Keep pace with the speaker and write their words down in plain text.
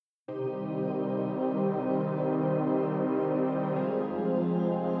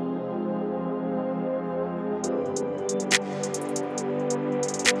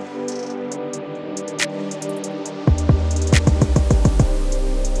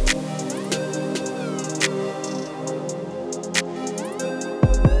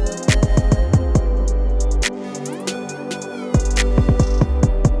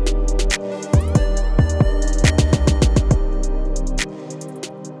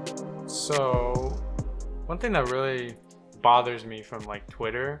So, one thing that really bothers me from like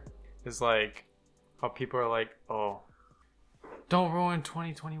Twitter is like how people are like, "Oh, don't ruin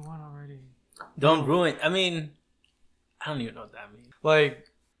 2021 already." Don't ruin. I mean, I don't even know what that means. Like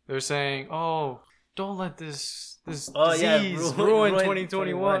they're saying, "Oh, don't let this Oh, yeah, disease ruin ruin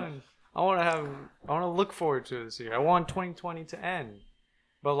 2021. I want to look forward to this year. I want 2020 to end."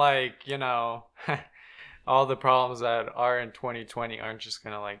 But like, all the problems that are in 2020 aren't just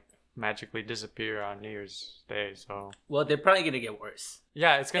going to like magically disappear on New Year's Day. So, Well, they're probably gonna get worse.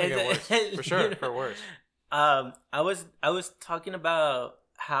 yeah, it's going to get worse. For sure, for worse. I was talking about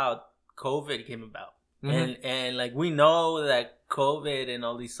how COVID came about, and like we know that COVID and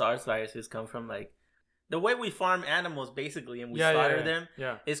all these SARS viruses come from like the way we farm animals, basically, and we slaughter them.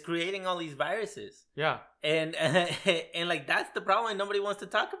 Yeah. Is creating all these viruses. Yeah. And like that's the problem. Nobody wants to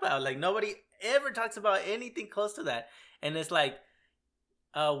talk about. Like nobody ever talks about anything close to that. And it's like,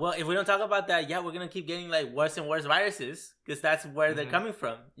 well, if we don't talk about that, yeah, we're gonna keep getting like worse and worse viruses because that's where they're coming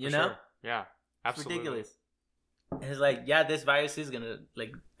from. You know? Sure. Yeah. Absolutely. It's ridiculous. And it's like, yeah, this virus is gonna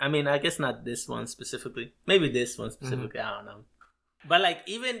like. I mean, I guess not this one specifically. Maybe this one specifically. I don't know. But like,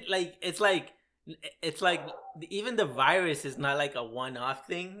 even like, it's like even the virus is not like a one-off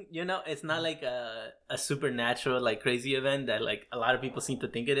thing. You know, it's not like a supernatural like crazy event that like a lot of people seem to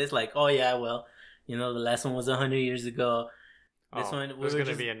think it is. Like, oh yeah, well, the last one was 100 years ago. This one there's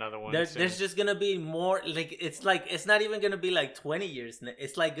gonna be another one. There's just gonna be more. Like it's not even gonna be like 20 years.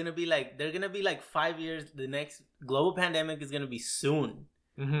 It's like gonna be like they're gonna be like 5 years. The next global pandemic is gonna be soon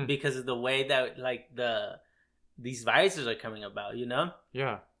because of the way that like these viruses are coming about.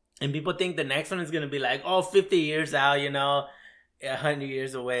 Yeah. And people think the next one is gonna be like 50 years out. 100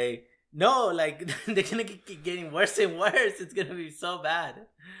 years away. No, like they're gonna keep getting worse and worse. It's gonna be so bad.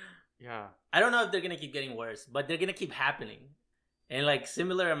 Yeah. I don't know if they're gonna keep getting worse, but they're gonna keep happening. And like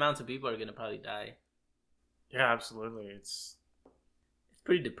similar amounts of people are gonna probably die. Yeah, absolutely. It's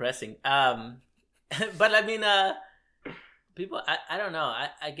pretty depressing. But I mean, people. I don't know.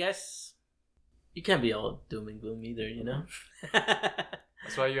 I guess you can't be all doom and gloom either.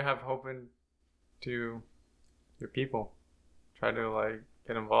 That's why you have hope into your people. Try to like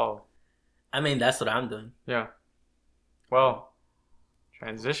get involved. I mean, that's what I'm doing. Yeah. Well,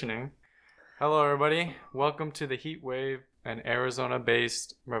 transitioning. Hello, everybody. Welcome to the Heat Wave, an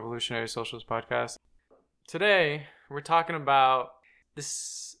Arizona-based revolutionary socialist podcast. Today, we're talking about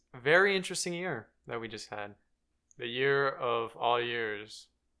this very interesting year that we just had. The year of all years.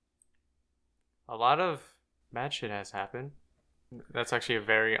 A lot of bad shit has happened. That's actually a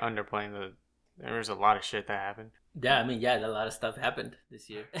very underplaying there's a lot of shit that happened. Yeah, I mean, a lot of stuff happened this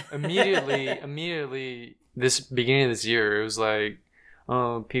year. immediately, this beginning of this year, it was like,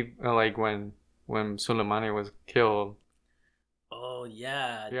 people like when Soleimani was killed. Oh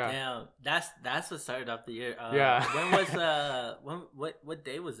yeah, damn. That's what started off the year. Yeah. When was what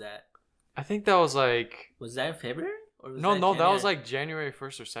day was that? I think that was like. Was that in February? Or was no, January? That was like January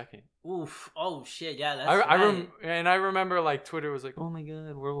 1st or 2nd. Oof! Oh shit! Yeah, that's right. I remember like Twitter was like, "Oh my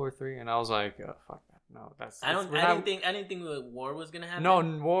god, World War III," and I was like, oh, "Fuck that! No, that's." I didn't think war was gonna happen. No,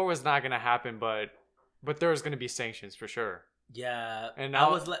 war was not gonna happen, but there was gonna be sanctions for sure. Yeah, and I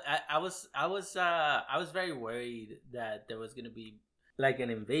was very worried that there was gonna be like an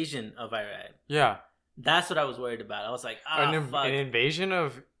invasion of Iran. Yeah, that's what I was worried about. I was like, fuck. An invasion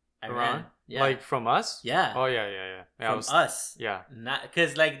of Iran? Yeah. Like from us? Yeah. Oh yeah. From us. Yeah. Not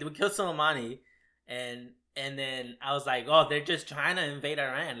because like we killed Soleimani, and then I was like, oh, they're just trying to invade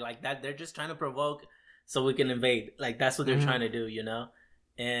Iran, like that. They're just trying to provoke so we can invade. Like that's what they're trying to do,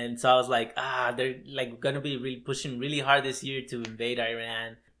 And so I was like, they're like gonna be really pushing really hard this year to invade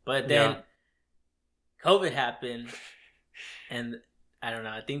Iran. But then COVID happened, and I don't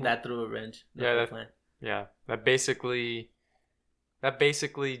know. I think that threw a wrench. That basically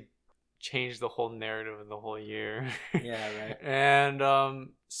changed the whole narrative of the whole year. Yeah, right. And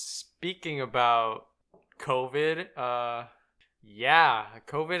speaking about COVID,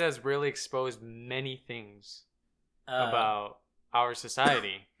 COVID has really exposed many things about our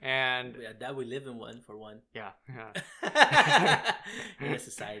society, and that we live in one. Yeah. In a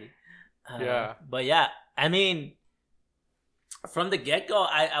society. But yeah, I mean, from the get-go,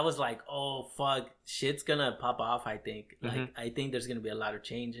 I was like, oh fuck, shit's gonna pop off. I think I think there's gonna be a lot of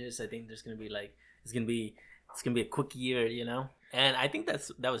changes. I think there's gonna be like it's gonna be a quick year, and I think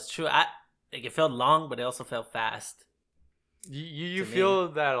that was true. It felt long, but it also felt fast. You feel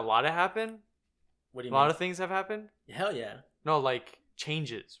that a lot happened? What do you mean? A lot of things have happened? Hell yeah. No, like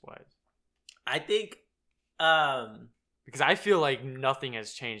changes wise. I think because I feel like nothing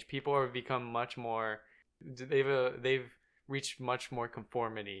has changed. People have become much more. They've reach much more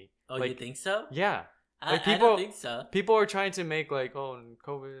conformity. Oh, like, you think so? Yeah. I, Like I don't think so. people are trying to make like, oh,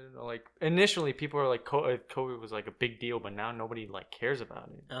 COVID, like initially people are like COVID was like a big deal, but now nobody like cares about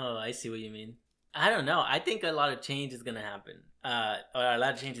it. Oh, I see what you mean. I don't know. I think a lot of change is gonna happen. Or a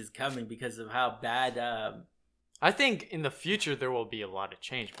lot of change is coming because of how bad. I think in the future there will be a lot of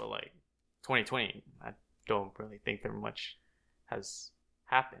change, but like 2020, I don't really think there much has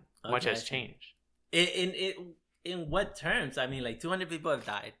happened. Much has changed. In what terms? I mean, like 200 people have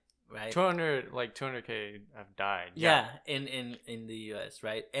died, right? 200K have died. Yeah, in the U.S.,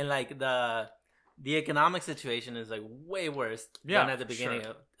 right? And like the economic situation is like way worse than at the beginning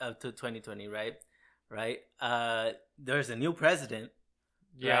of 2020, right? Right. There's a new president.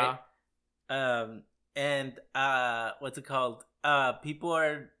 Yeah. Right? And what's it called? People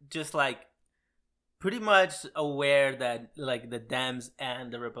are just like pretty much aware that like the Dems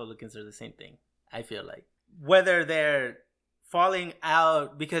and the Republicans are the same thing. I feel like whether they're falling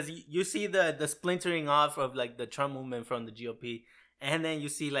out because you see the splintering off of like the Trump movement from the GOP, and then you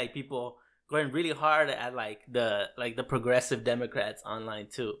see like people going really hard at like the progressive Democrats online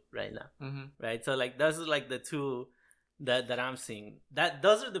too right now. Mm-hmm. Right, so like those are like the two that I'm seeing. That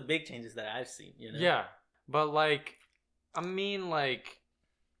those are the big changes that I've seen. You know? Yeah, but like, I mean, like,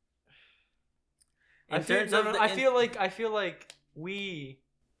 I feel like we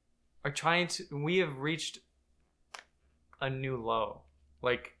are trying to. We have reached a new low,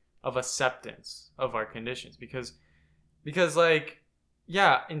 like, of acceptance of our conditions because like,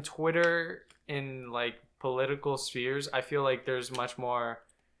 yeah, in Twitter, in like political spheres, I feel like there's much more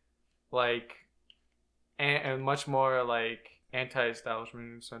like and much more like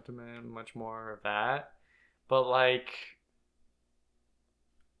anti-establishment sentiment, much more of that. But like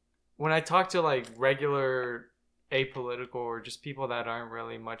when I talk to like regular apolitical or just people that aren't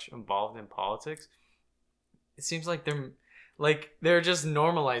really much involved in politics, it seems like they're just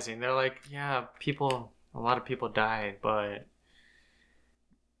normalizing. They're like, yeah, a lot of people died, but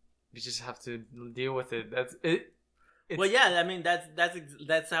you just have to deal with it. That's it. Well, yeah, I mean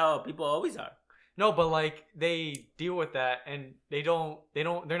that's how people always are. No, but like they deal with that and they're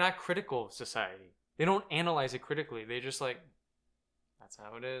not critical of society. They don't analyze it critically. They just like, that's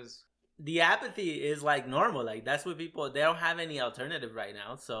how it is. The apathy is like normal. Like that's what people, they don't have any alternative right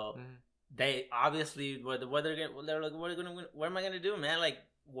now. So they obviously they're like, what am I gonna do, man? Like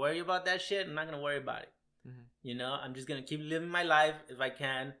worry about that shit? I'm not gonna worry about it. Mm-hmm. You know, I'm just gonna keep living my life if I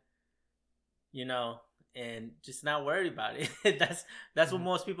can. You know, and just not worry about it. That's what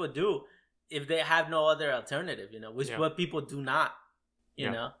most people do if they have no other alternative. You know, which what people do not. You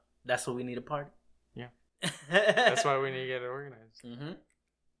know, that's what we need a party. Yeah, that's why we need to get it organized. Mm-hmm.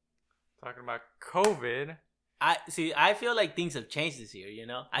 Talking about COVID. I feel like things have changed this year, you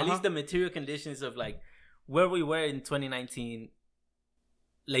know? At least the material conditions of like where we were in 2019,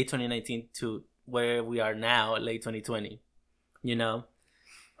 late 2019 to where we are now, late 2020, you know?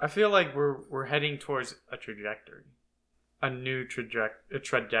 I feel like we're heading towards a trajectory. A new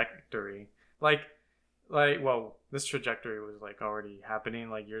trajectory. Like well, this trajectory was like already happening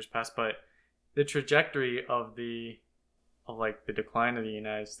like years past, but the trajectory of the decline of the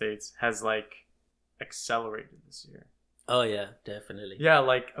United States has like accelerated this year. Oh yeah, definitely. Yeah,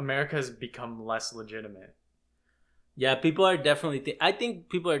 like America has become less legitimate. Yeah, people are definitely. I think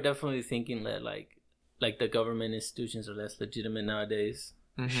people are definitely thinking that like the government institutions are less legitimate nowadays.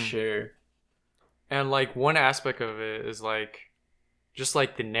 Mm-hmm. Sure. And like one aspect of it is like just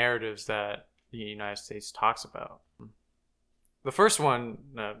like the narratives that the United States talks about. The first one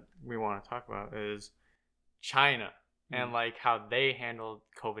that we want to talk about is China. And like how they handled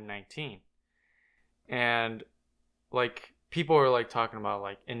COVID-19. And like people are like talking about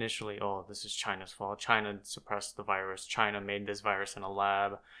like initially, oh, this is China's fault. China suppressed the virus. China made this virus in a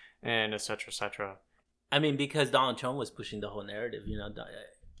lab, and etc. etc. I mean, because Donald Trump was pushing the whole narrative, you know,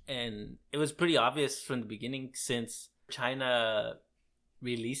 and it was pretty obvious from the beginning since China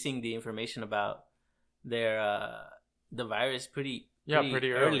releasing the information about their the virus pretty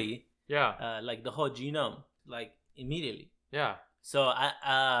early. Yeah. Like the whole genome, like immediately. Yeah. So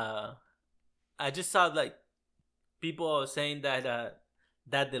I just saw like people saying that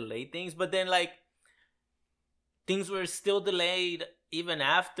that delayed things, but then like things were still delayed even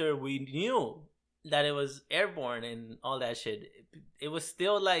after we knew that it was airborne and all that shit. It was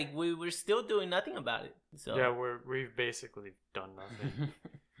still like we were still doing nothing about it. So yeah, we've basically done nothing.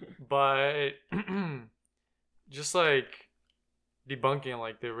 But just like debunking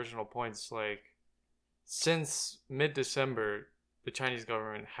like the original points, like since mid-December, the Chinese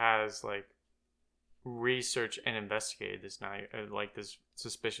government has like researched and investigated this now, like this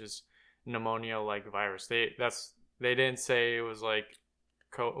suspicious pneumonia-like virus. They didn't say it was like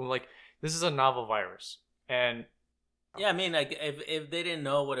like this is a novel virus. And Yeah, I mean, like if they didn't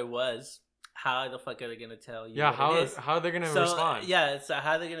know what it was, how the fuck are they gonna tell you yeah, what it is? how are they gonna So respond? yeah, so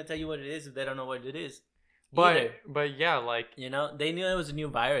how are they gonna tell you what it is if they don't know what it is? But Either, yeah, like, you know, they knew it was a new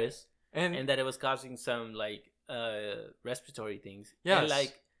virus and and that it was causing some like respiratory things.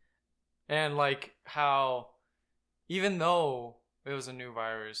 yes, and like how even though it was a new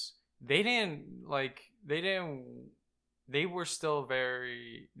virus, they were still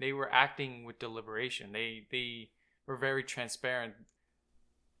they were acting with deliberation. They were very transparent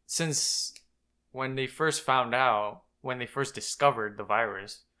since when they first found out, when they first discovered the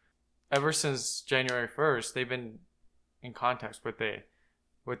virus. Ever since January 1st, they've been in contact with the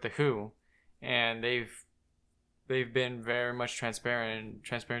WHO, and they've been very much transparent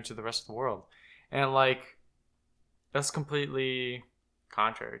to the rest of the world. And like that's completely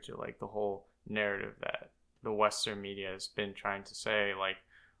contrary to like the whole narrative that the Western media has been trying to say, like,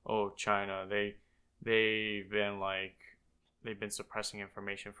 oh, China, they've been suppressing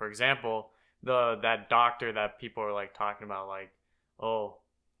information. For example, that doctor that people are like talking about, like, oh,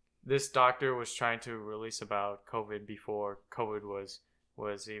 this doctor was trying to release about COVID before COVID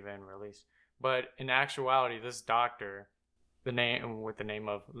was even released. But in actuality, this doctor, the name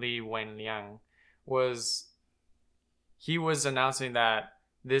of Li Wenliang, was he was announcing that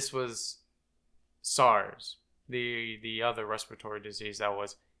this was SARS, the other respiratory disease that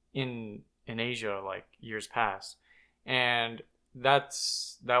was in Asia like years past, and that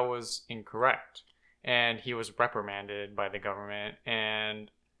was incorrect, and he was reprimanded by the government, and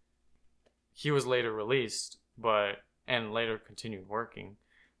he was later released, but and later continued working.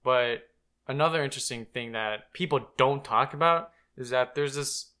 But another interesting thing that people don't talk about is that there's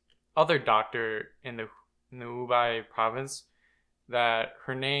this other doctor in the Hubei province that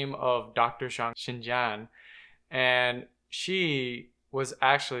her name of Dr. Shang Xinjian, and she was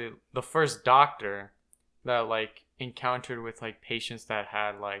actually the first doctor that like encountered with like patients that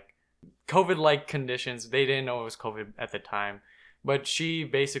had like COVID like conditions. They didn't know it was COVID at the time, but she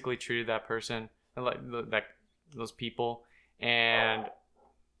basically treated that person and like that those people, and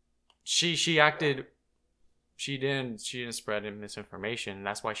she acted she didn't spread misinformation.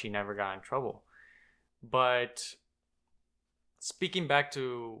 That's why she never got in trouble. But speaking back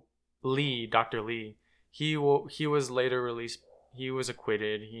to Dr. Lee, he was later released. He was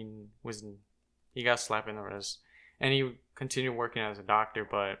acquitted. He got slapped in the wrist, and he continued working as a doctor.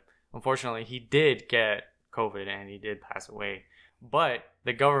 But unfortunately, he did get COVID and he did pass away. But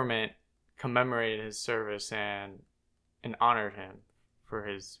the government commemorated his service and honored him for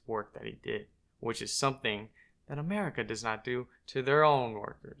his work that he did, which is something that America does not do to their own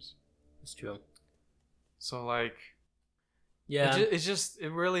workers. It's true. So like, yeah,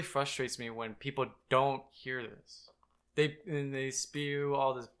 it really frustrates me when people don't hear this. They spew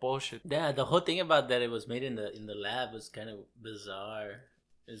all this bullshit. Yeah, the whole thing about that it was made in the lab was kind of bizarre.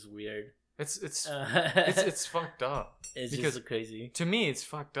 It's weird. It's fucked up. It's because just crazy. To me, it's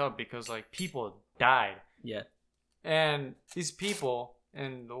fucked up because like people died. Yeah. And these people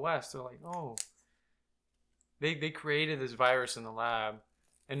in the West are like, oh, they created this virus in the lab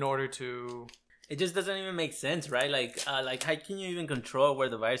in order to. It just doesn't even make sense, right? Like how can you even control where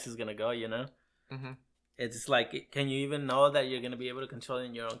the virus is gonna go? You know. Mm-hmm. It's like, can you even know that you're gonna be able to control it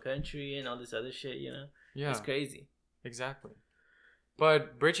in your own country and all this other shit? You know. Yeah. It's crazy. Exactly.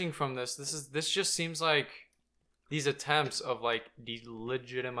 But bridging from this just seems like these attempts of like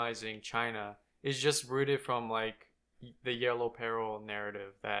delegitimizing China is just rooted from like the yellow peril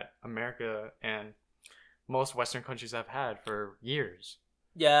narrative that America and most Western countries have had for years.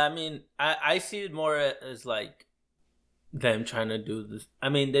 Yeah, I mean, I see it more as like them trying to do this. I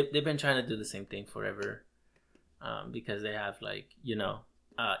mean, they've been trying to do the same thing forever, because they have like, you know,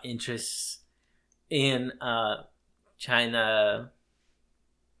 interests in China.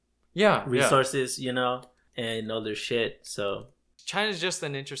 Yeah, resources, you know, and all their shit. So China's just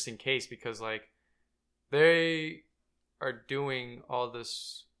an interesting case because like they are doing all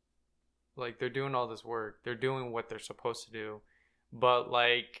this, like they're doing all this work. They're doing what they're supposed to do, but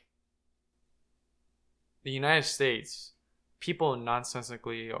like the United States, people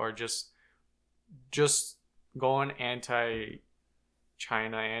nonsensically are just going anti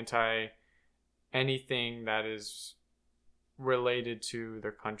China, anti anything that is related to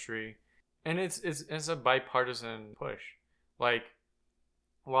their country, and it's a bipartisan push. Like,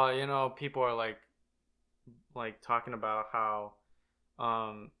 while you know people are like talking about how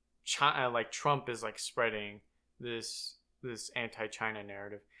China, like Trump is like spreading this anti-China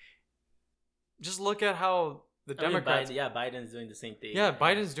narrative. Just look at how the Democrats. Biden, Biden's doing the same thing. Yeah,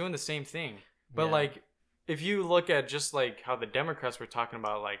 Biden's doing the same thing, but yeah. like if you look at just like how the Democrats were talking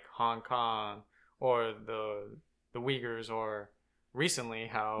about like Hong Kong or the Uyghurs, or recently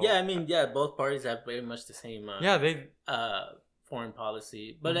how Yeah, I mean, yeah, both parties have very much the same yeah they foreign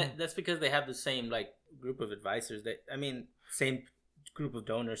policy, but that's because they have the same like group of advisors. That I mean, same group of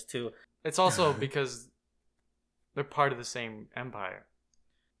donors too. it's also because they're part of the same empire.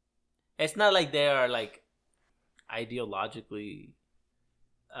 It's not like they are like ideologically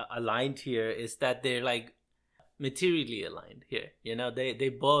aligned here. It's that they're like materially aligned here. You know, they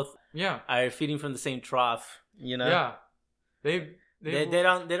both Yeah, are feeding from the same trough. You know, yeah, they they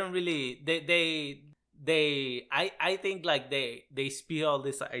don't really I think like they spew all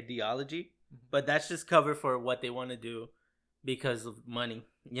this ideology, but that's just cover for what they want to do because of money,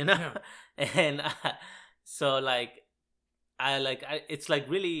 you know. Yeah. And so like it's like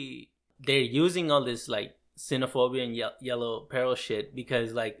really they're using all this like xenophobia and yellow peril shit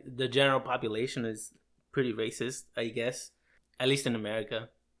because like the general population is pretty racist, I guess, at least in America.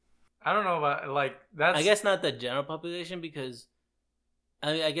 I don't know about like that's. I guess not the general population because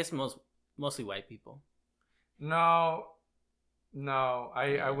I mean, I guess mostly white people. No,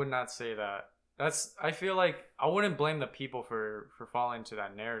 I would not say that. I feel like I wouldn't blame the people for falling into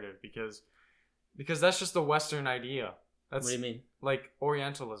that narrative because that's just the Western idea. That's What do you mean? like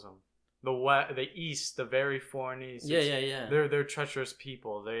Orientalism. The East, the very foreign East. Yeah. They're treacherous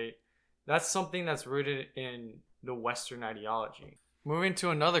people. That's something that's rooted in the Western ideology. Moving to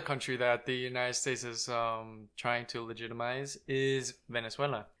another country that the United States is trying to legitimize is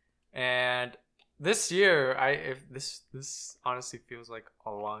Venezuela, and this year if this honestly feels like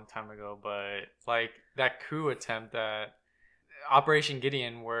a long time ago, but like that coup attempt at Operation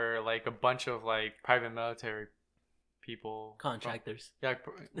Gideon, where like a bunch of like private military people Contractors.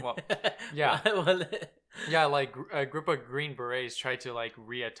 Well, yeah, like a group of Green Berets tried to like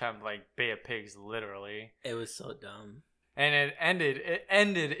reattempt like Bay of Pigs, literally. It was so dumb. And it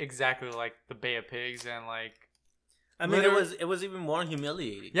ended exactly like the Bay of Pigs, and like I mean, it was even more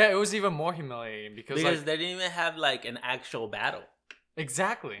humiliating. Yeah, it was even more humiliating because like, they didn't even have like an actual battle.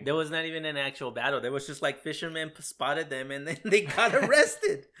 Exactly. There was not even an actual battle. There was just like fishermen spotted them and then they got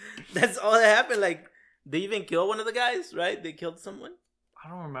arrested. That's all that happened. Like they even killed one of the guys, right? They killed someone. I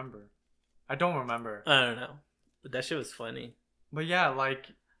don't remember. I don't know, but that shit was funny. But yeah, like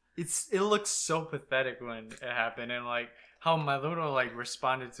it looks so pathetic when it happened, and like how Maduro like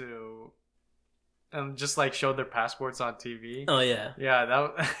responded to and just like showed their passports on TV. Oh yeah,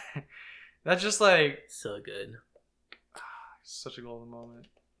 that that's just like so good. Such a golden moment.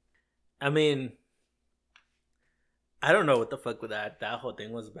 I mean, I don't know what the fuck that whole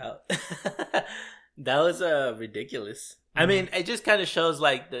thing was about. That was ridiculous. I mean, it just kind of shows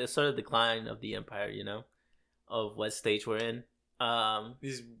like the sort of decline of the empire, you know, of what stage we're in.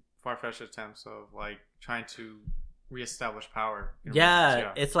 These far-fetched attempts of like trying to reestablish power.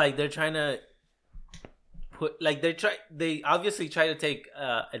 Yeah, it's like they're trying to put like they obviously try to take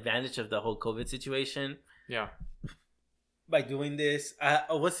advantage of the whole COVID situation. Yeah. By doing this,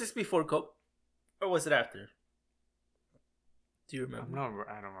 was this before COVID or was it after? Do you remember? No,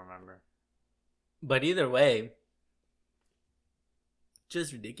 I don't remember. But either way,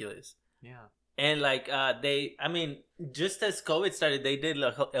 just ridiculous. Yeah. And like I mean, just as COVID started, they did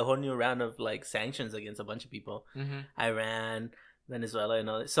a whole new round of like sanctions against a bunch of people, Iran, Venezuela, and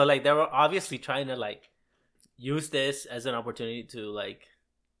all that. So like they were obviously trying to like use this as an opportunity to like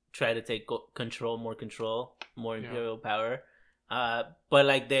try to take more imperial power. But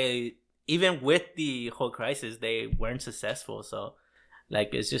like they, even with the whole crisis, they weren't successful. So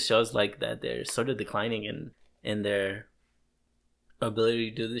like it just shows like that they're sort of declining in their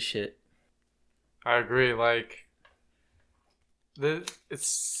ability to do this shit. I agree. Like it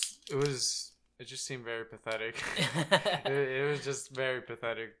just seemed very pathetic. it was just very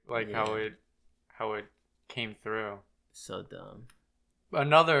pathetic, like how it came through. So dumb.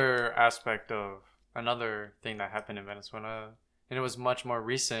 Another thing that happened in Venezuela, and it was much more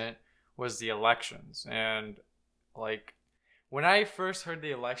recent, was the elections. And like when I first heard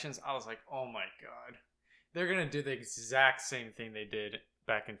the elections, I was like, oh my god, they're gonna do the exact same thing they did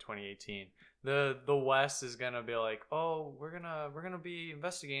back in 2018. The West is gonna be like, oh, we're gonna be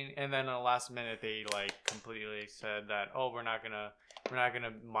investigating, and then in the last minute they like completely said that, oh, we're not gonna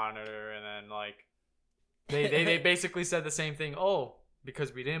monitor, and then like they basically said the same thing. Oh,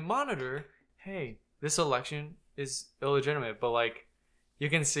 because we didn't monitor, hey, this election is illegitimate. But like you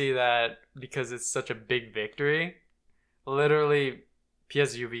can see that because it's such a big victory, literally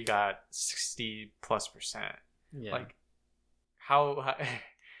PSUV got 60+%. Yeah. Like how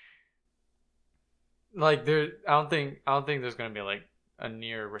like I don't think there's gonna be like a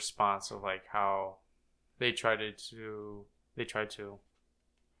near response of like how they tried to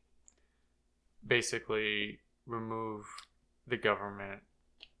basically remove the government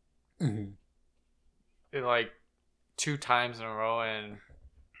like 2 times in a row, and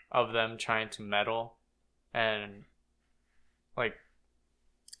of them trying to meddle and like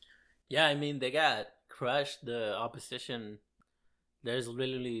Yeah, I mean, they got crushed. The opposition, there's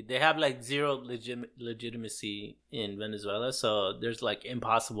literally, they have like zero legitimacy in Venezuela, so there's like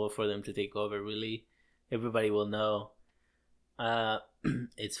impossible for them to take over. Really, everybody will know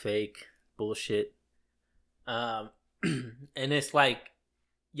it's fake bullshit. And it's like,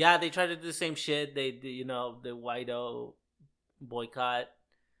 yeah, they try to do the same shit. The Guaido boycott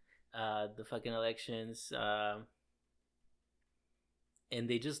the fucking elections, and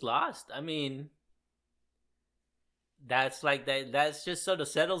they just lost. I mean, that's like that. That's just sort of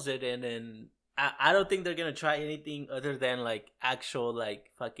settles it, and I don't think they're gonna try anything other than like actual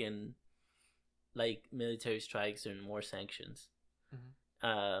like fucking like military strikes and more sanctions.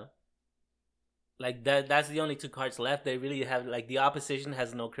 Mhm. Like that's the only two cards left. They really have, like, the opposition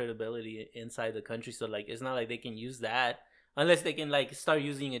has no credibility inside the country, so like it's not like they can use that unless they can like start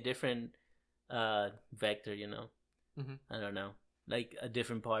using a different vector, I don't know, like a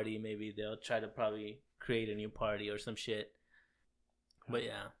different party. Maybe they'll try to probably create a new party or some shit. But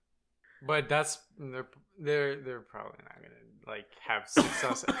yeah, But they're probably not gonna like have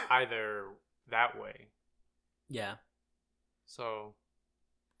success either that way. yeah, So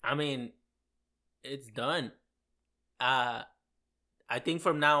I mean, it's done. I think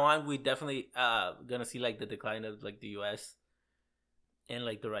from now on we definitely gonna see like the decline of like the US and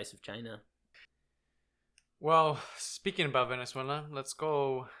like the rise of China. well, speaking about Venezuela, let's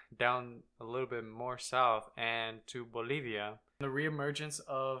go down a little bit more south and to Bolivia. The reemergence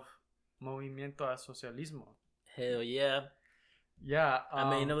of Movimiento a Socialismo. Hell yeah. Yeah, I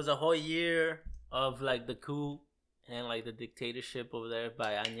mean, it was a whole year of like the coup and like the dictatorship over there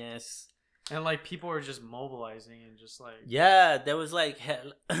by Agnes. and like people were just mobilizing and just like Yeah, there was like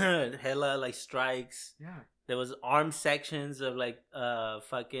hella like strikes. yeah, There was armed sections of like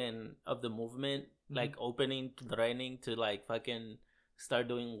fucking of the movement, like opening, threatening to like fucking start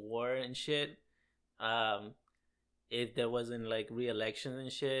doing war and shit. If there wasn't like re-elections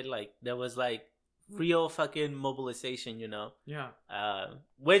and shit, like there was like real fucking mobilization, yeah,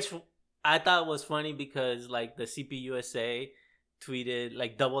 which I thought was funny because like the CPUSA tweeted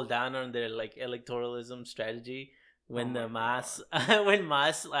like double down on their like electoralism strategy when Oh the my Mas when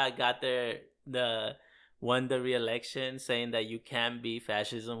Mas got the won the re-election, saying that you can be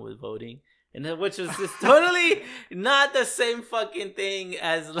fascism with voting. And then, which is just totally not the same fucking thing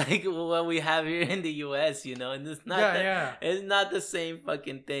as like what we have here in the US, and it's not it's not the same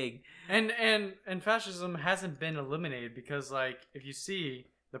fucking thing. And fascism hasn't been eliminated because like if you see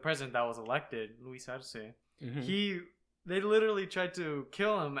the president that was elected, Luis Arce, they literally tried to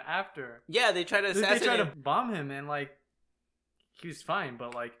kill him after. Yeah, they tried to assassinate They tried to him. bomb him, and like he was fine,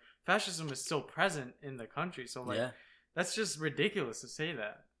 but like fascism is still present in the country, so like that's just ridiculous to say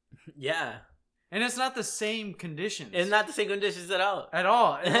that. Yeah. And it's not the same conditions. It's not the same conditions at all. At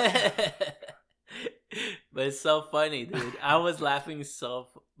all. But it's so funny, dude. I was laughing so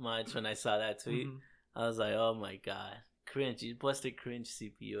much when I saw that tweet. I was like, oh my god. Cringe. You busted cringe,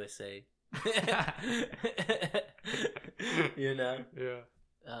 CPUSA. Yeah.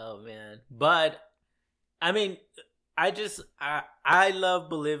 Oh man. But I mean, I love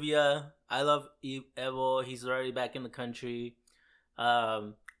Bolivia. I love Evo. He's already back in the country.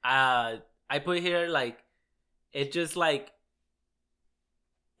 I put here like it just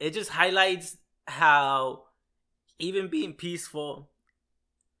highlights how even being peaceful,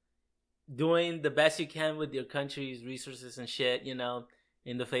 doing the best you can with your country's resources and shit,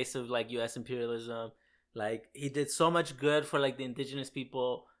 in the face of like US imperialism, like he did so much good for like the indigenous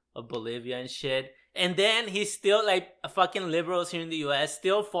people of Bolivia and shit. And then he's still like fucking liberals here in the US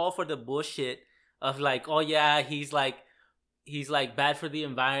still fall for the bullshit of like, oh yeah, he's like bad for the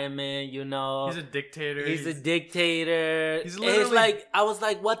environment, He's a dictator. He's a dictator. He's literally... It's like, I was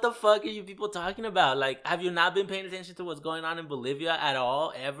like, what the fuck are you people talking about? Like, have you not been paying attention to what's going on in Bolivia at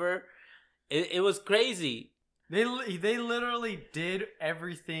all, ever? It was crazy. They literally did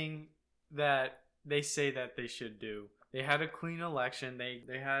everything that they say that they should do. They had a clean election.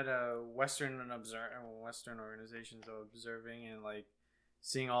 They had Western organizations observing and like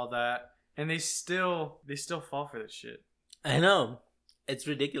seeing all that, and they still fall for this shit. I know, it's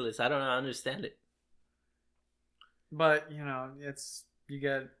ridiculous. I don't understand it. But it's you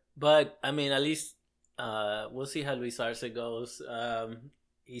get. But I mean, at least we'll see how Luis Arce goes.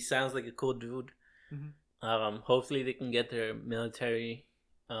 He sounds like a cool dude. Hopefully they can get their military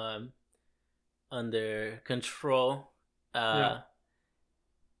under control. Yeah,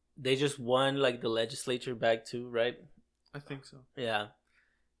 They just won like the legislature back too, right? I think so. Yeah.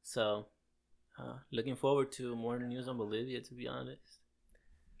 So, looking forward to more news on Bolivia, to be honest.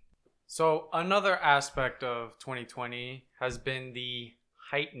 So another aspect of 2020 has been the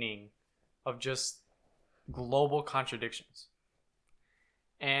heightening of just global contradictions.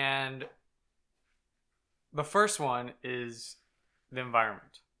 And the first one is the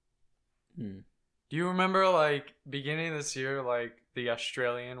environment. Hmm. Do you remember like beginning of this year, like the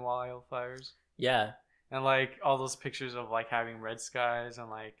Australian wildfires Yeah, and like all those pictures of like having red skies and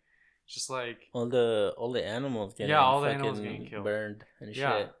like just like all the animals yeah, getting all the animals getting fucking killed. burned and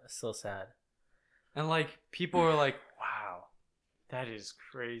Yeah. shit. That's so sad. And like people are like, "Wow, that is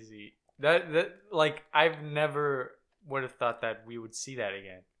crazy." That like I've never would have thought that we would see that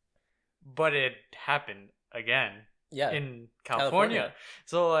again. But it happened again Yeah, in California. California.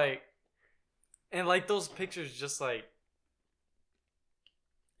 So like and like those pictures just like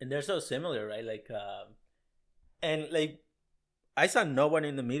And they're so similar, right? And like I saw no one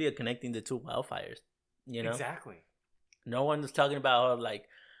in the media connecting the two wildfires. You know, exactly. no one was talking about how, like,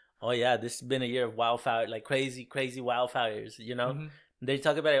 oh yeah, this has been a year of wildfire, like crazy, crazy wildfires. You know, Mm-hmm. they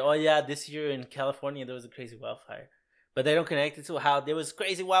talk about it. Oh yeah, this year in California there was a crazy wildfire, but they don't connect it to how there was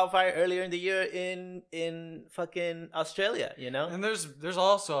crazy wildfire earlier in the year in fucking Australia. You know? And there's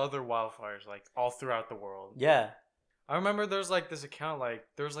also other wildfires like all throughout the world. Yeah. I remember there's like this account like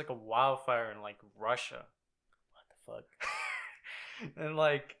there's like a wildfire in like Russia. What the fuck? And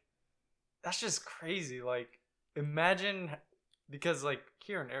like that's just crazy. Like imagine because like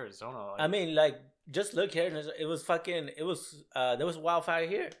here in Arizona, like, I mean, like, just look here. It was fucking. There was wildfire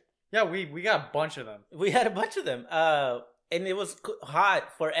here. yeah, we got a bunch of them. We had a bunch of them. And it was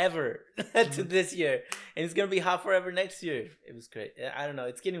hot forever to this year, and it's gonna be hot forever next year. It was great. I don't know.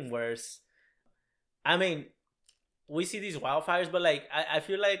 It's getting worse. I mean, we see these wildfires, but like, I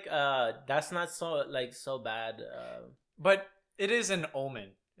feel like that's not so bad. But it is an omen.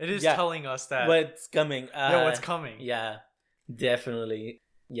 It is Yeah. telling us that What's coming? yeah, what's coming. Yeah, definitely.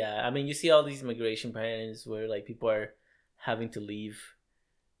 Yeah, I mean, you see all these migration patterns where like people are having to leave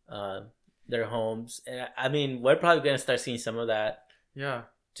their homes, and I mean, we're probably gonna start seeing some of that Yeah.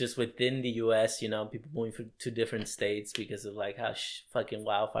 just within the U.S. You know, people moving to different states because of like how fucking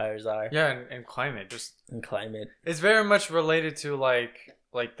wildfires are. Yeah, and climate just And climate. it's very much related to like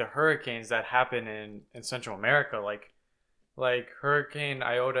the hurricanes that happen in Central America, like Hurricane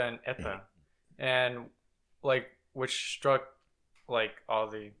Iota and Eta, and like which struck like all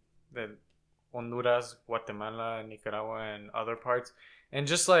the Honduras, Guatemala, Nicaragua, and other parts, and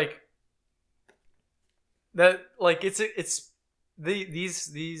just like that, like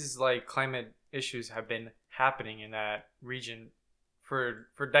these like climate issues have been happening in that region for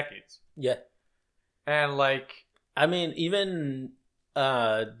decades, Yeah, and like I mean, even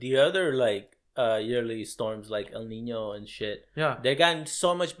the other like yearly storms like El Nino and shit, yeah, they're gotten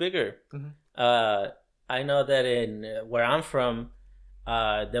so much bigger. Mhm. I know that in where I'm from,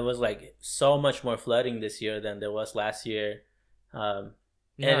 there was like so much more flooding this year than there was last year. And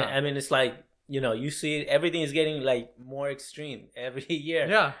yeah, I mean, it's like, you know, you see everything is getting like more extreme every year.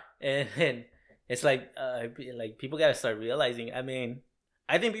 yeah. And it's like people gotta start realizing. I mean,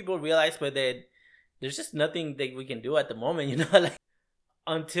 I think people realize, but that there's just nothing that we can do at the moment. You know, like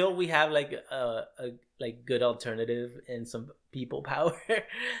until we have like a like good alternative and some people power,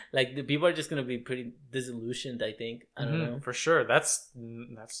 like the people are just gonna be pretty disillusioned. I think. I don't know. For sure. That's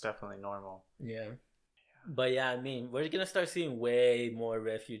definitely normal. Yeah. But yeah, I mean, we're gonna start seeing way more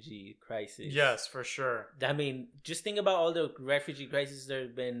refugee crises. Yes, for sure. I mean, just think about all the refugee crises that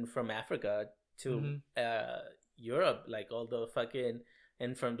have been from Africa to Europe, like all the fucking,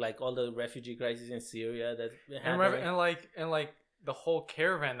 and from like all the refugee crises in Syria that happened. And like the whole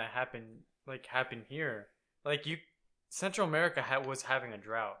caravan that happened here, like Central America was having a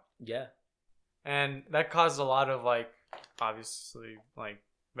drought, Yeah, and that caused a lot of like obviously like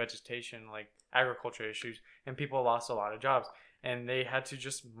vegetation, like agriculture issues, and people lost a lot of jobs, and they had to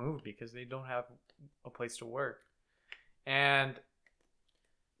just move because they don't have a place to work. And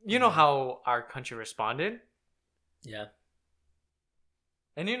you know how our country responded, yeah,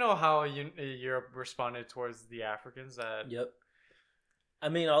 and you know how Europe responded towards the Africans that yep. I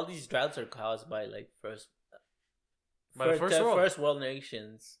mean, all these droughts are caused by like the first world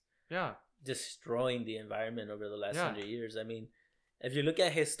nations yeah destroying the environment over the last Yeah. 100 years. I mean, if you look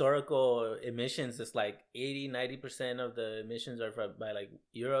at historical emissions, it's like 80-90% of the emissions are by like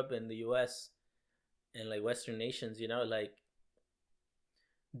Europe and the US and like Western nations, you know, like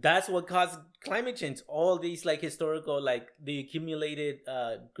That's what caused climate change. All these like historical, like the accumulated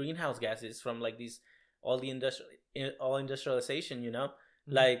greenhouse gases from like these all the all industrialization. Mhm.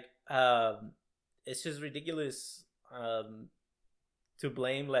 Like it's just ridiculous to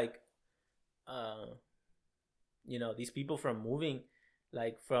blame like uh these people from moving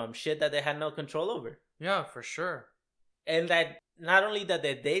like from shit that they had no control over, Yeah, for sure. and that not only that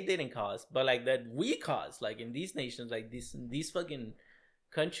they didn't cause, but like that we caused, like in these nations, like these fucking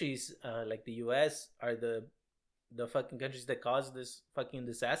countries, like the US are the fucking countries that caused this fucking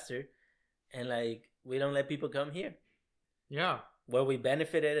disaster, and like we don't let people come here Yeah. where we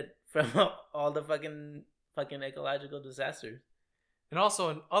benefited from all the fucking ecological disasters. And also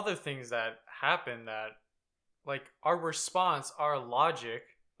in other things that happen that like our response, our logic,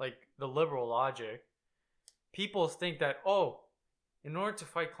 like the liberal logic, people think that in order to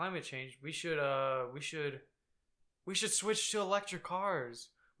fight climate change, we should switch to electric cars.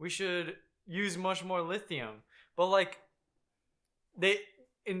 We should use much more lithium. But like they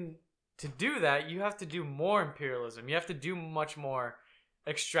in to do that, you have to do more imperialism. You have to do much more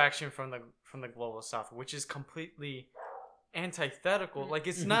extraction from the global south, which is completely antithetical. Like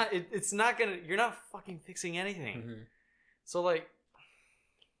it's not gonna you're not fucking fixing anything. Mm-hmm. So like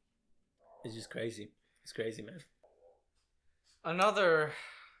It's just crazy. It's crazy, man. another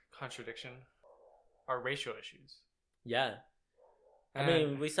contradiction are racial issues. Yeah. I And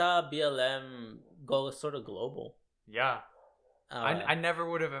mean, we saw BLM go sort of global. yeah, Uh, I never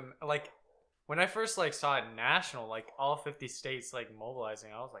would have like when I first like saw it national, like all 50 states like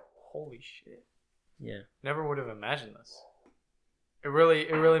mobilizing. I was like, holy shit! yeah. Never would have imagined this. It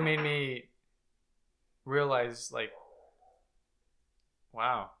really made me realize like,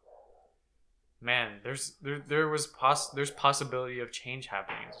 wow, man, there's possibility of change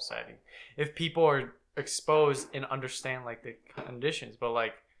happening in society if people are exposed and understand like the conditions. But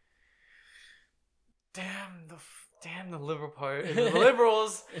like, damn the liberal part,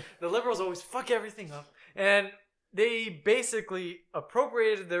 the liberals always fuck everything up, and they basically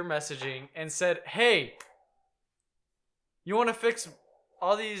appropriated their messaging and said, hey, you want to fix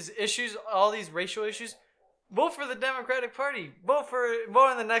all these issues, all these racial issues? Vote for the Democratic Party.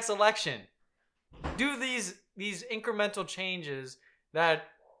 Vote in the next election. Do these incremental changes that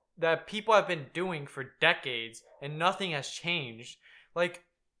people have been doing for decades and nothing has changed. Like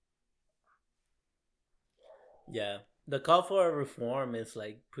Yeah. The call for a reform is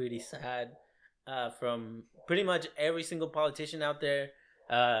like pretty sad. From pretty much every single politician out there,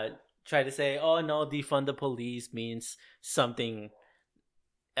 try to say, "Oh no, defund the police means something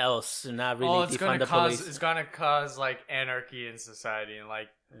else, not really defund the police." it's gonna cause like anarchy in society and like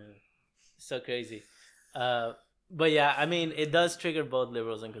Mm. So crazy. Uh, but yeah, I mean, it does trigger both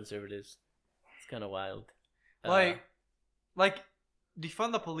liberals and conservatives. It's kind of wild. Uh, like like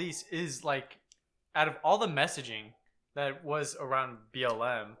defund the police is like out of all the messaging that was around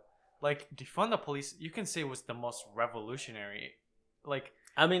BLM, like defund the police, you can say was the most revolutionary. Like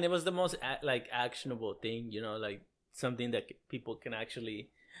I mean, it was the most like actionable thing, like something that people can actually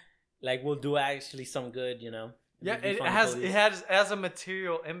like will do actually some good, yeah, it defund the has police. it has a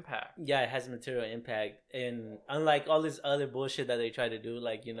material impact. Yeah, it has material impact, and unlike all this other bullshit that they try to do,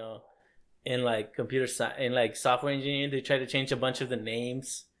 like in like in like software engineering, they try to change a bunch of the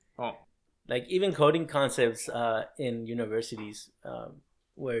names, Oh, like even coding concepts in universities,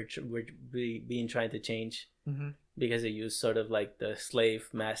 were being tried to change mm-hmm. because they use sort of like the slave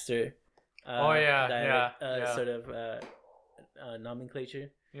master Oh yeah, dialect, yeah. sort of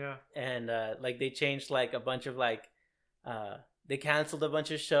nomenclature, Yeah. and like they changed like a bunch of like they canceled a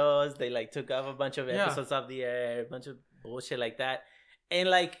bunch of shows, they like took off a bunch of Yeah. episodes off the air, a bunch of bullshit like that, and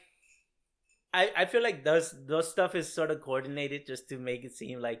like I feel like those stuff is sort of coordinated just to make it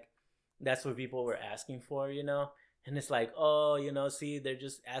seem like that's what people were asking for, and it's like, oh, see, they're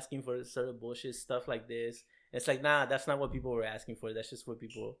just asking for sort of bullshit stuff like this. It's like, nah, that's not what people were asking for. That's just what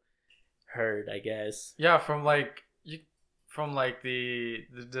people heard, I guess. Yeah, from like the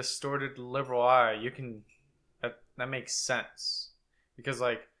distorted liberal eye, you can that makes sense because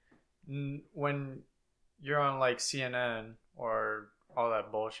like when you're on like CNN or all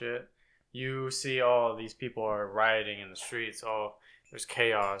that bullshit, you see these people are rioting in the streets. Oh, there's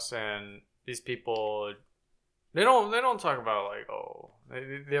chaos, and these people they don't talk about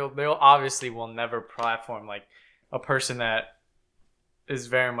like they'll obviously will never platform like a person that is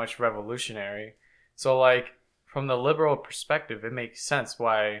very much revolutionary. So like from the liberal perspective, it makes sense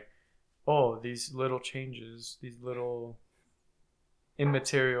why these little changes, these little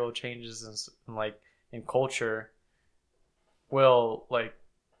immaterial changes in like in culture will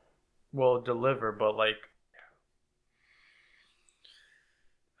will deliver, but like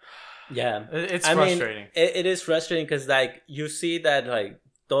Yeah, It's I mean, frustrating. it is frustrating because like you see that like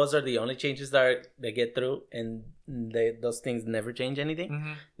those are the only changes that get through, and those things never change anything.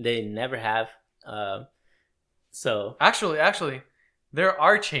 Hmm. They never have. So Actually, there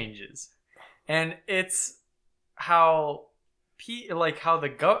are changes, and it's how like how the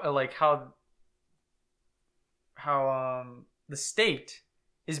like how the state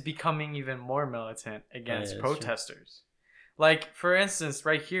is becoming even more militant against that's true. protesters. Like for instance,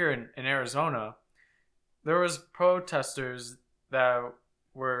 right here in Arizona, there was protesters that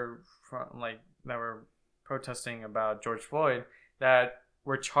were that were protesting about George Floyd that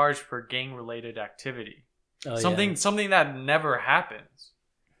were charged for gang related activity. Oh yeah, Something that never happens.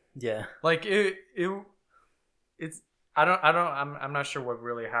 yeah. Like it's I'm not sure what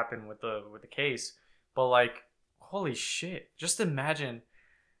really happened with the case, but like holy shit. Just imagine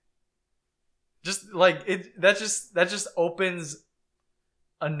just like it that just opens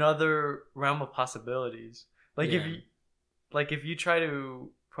another realm of possibilities. Like Yeah. if you try to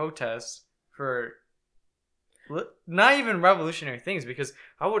protest for not even revolutionary things, because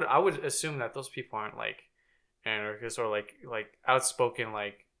I would assume that those people aren't like anarchists or like outspoken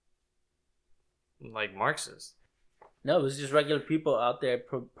like Marxists. No, it was just regular people out there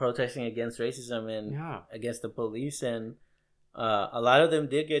protesting against racism and Yeah. against the police, and a lot of them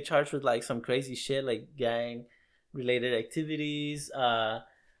did get charged with like some crazy shit, like gang related activities.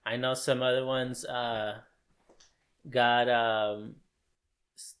 I know some other ones got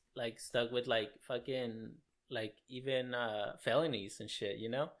like stuck with like fucking like even felonies and shit, you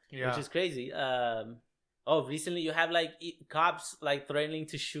know, which Yeah. is crazy. Oh, recently you have like cops like threatening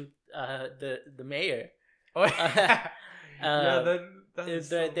to shoot the mayor. Oh, yeah. Yeah, uh, that is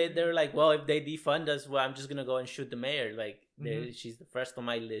so they're like, well, if they defund us, well, I'm just gonna go and shoot the mayor. Like, Mhm. she's the first on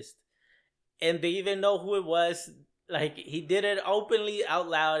my list, and they even know who it was. Like, he did it openly out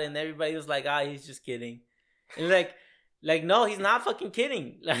loud, and everybody was like, "Ah, he's just kidding." And like, no, he's not fucking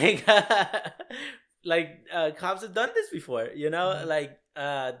kidding. Like, cops have done this before, you know. Mhm. Like,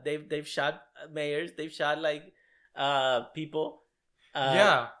 they've shot mayors, they've shot like people. Uh,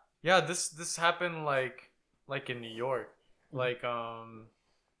 Yeah. Yeah, this happened like in New York. mhm. Like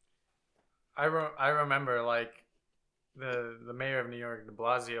I remember like the mayor of New York, De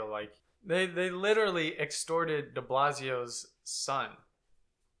Blasio, like they literally extorted De Blasio's son,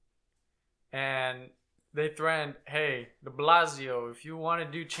 and they threatened, "Hey, De Blasio, if you want to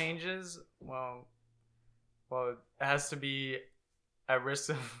do changes, well, it has to be at risk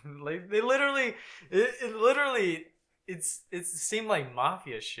of." Like they literally, it literally, it seemed like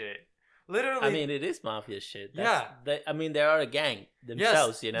mafia shit. I Literally, mean, it is mafia shit. yeah. I mean, they are a gang Yes,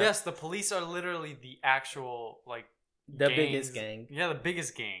 themselves, you know, yes, the police are literally the actual like the biggest gangs. gang. Yeah, the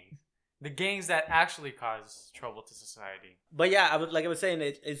biggest gangs. The gangs that actually cause trouble to society. But yeah, I was saying,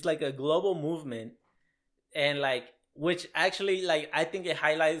 it's like a global movement, and like, which actually, like, I think it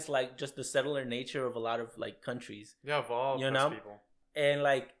highlights like just the settler nature of a lot of like countries, Yeah, of all you those know, people. and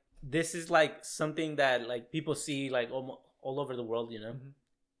like this is like something that like people see like all over the world, you know. Mm-hmm.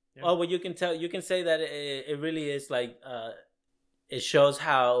 Yeah. Oh, well, you can say that it really is like it shows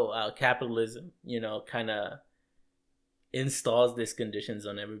how capitalism, you know, kind of installs these conditions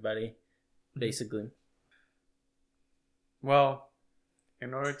on everybody, Mm-hmm. basically. Well,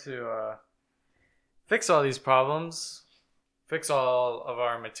 in order to fix all these problems, fix all of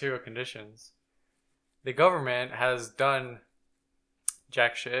our material conditions, the government has done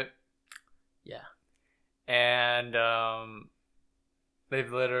jack shit. Yeah. And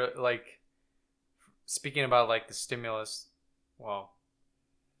they've literally like speaking about like the stimulus, well,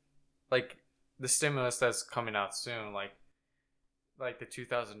 like the stimulus that's coming out soon, like the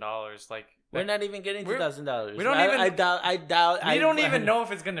 $2,000, like We're not even getting $2,000. we don't even I doubt. we don't even know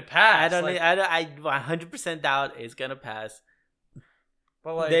if it's gonna pass. I 100% doubt it's gonna pass.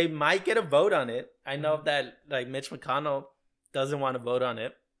 But like They might get a vote on it. I know Mhm. that like Mitch McConnell doesn't want to vote on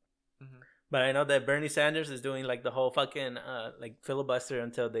it, Mhm. but I know that Bernie Sanders is doing like the whole fucking like filibuster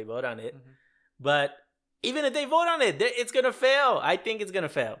until they vote on it. Mhm. But even if they vote on it, it's gonna fail. I think it's gonna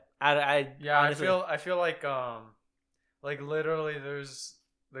fail. Yeah, honestly, I feel like literally there's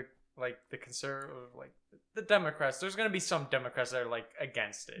the conservative, like the Democrats. There's gonna be some Democrats that are like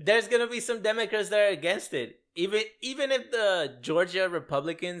against it. there's gonna be some Democrats that are against it. Even if the Georgia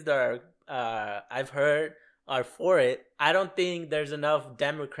Republicans that are I've heard are for it, I don't think there's enough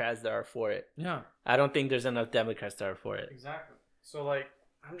Democrats that are for it. Yeah, I don't think there's enough Democrats that are for it. exactly. So like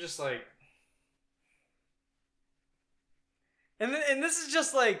I'm just like, and this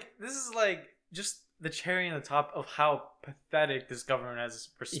is like just the cherry on the top of how pathetic this government has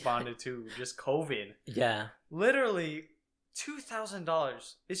responded to just COVID. Yeah, Literally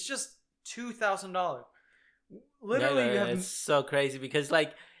 $2,000. It's just $2,000. Literally, Literally, you have it's so crazy because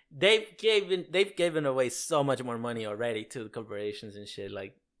like they've given away so much more money already to the corporations and shit.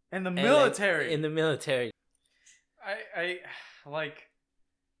 Like in the and, military. like, in the military. I like.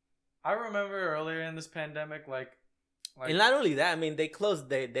 I remember earlier in this pandemic, like And not only that, I mean, they closed.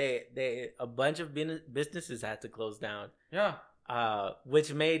 They a bunch of businesses had to close down. yeah,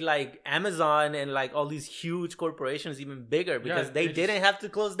 Which made like Amazon and like all these huge corporations even bigger because Yeah, they they didn't have to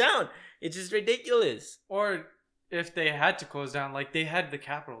close down. It's just ridiculous. or if they had to close down, like they had the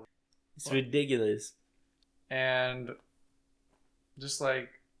capital, It's ridiculous. and just like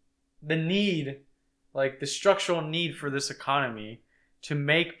the need, like the structural need for this economy to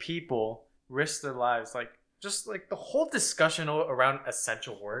make people risk their lives, like just like the whole discussion around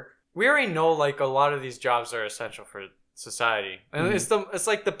essential work. We already know like a lot of these jobs are essential for society, and it's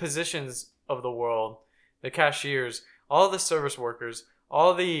like the positions of the world, the cashiers, all the service workers,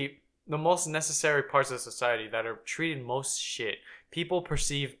 all the most necessary parts of society that are treated most shit. People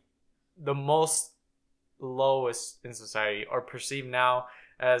perceive the most lowest in society are perceived now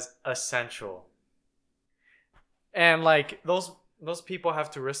as essential, and like those people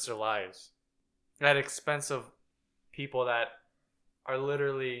have to risk their lives at expense of people that are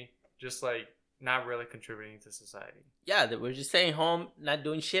literally just like not really contributing to society. Yeah, that we're just staying home, not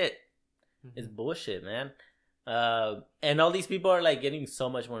doing shit. Mm-hmm. It's bullshit, man. And all these people are like getting so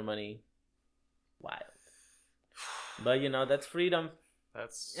much more money. Wild. But you know, that's freedom.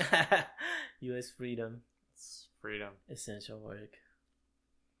 That's U.S. freedom. It's freedom. Essential work.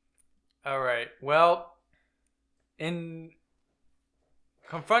 All right. Well, in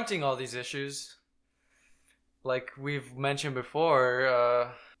confronting all these issues, like we've mentioned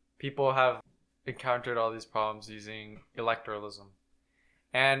before, people have encountered all these problems using electoralism.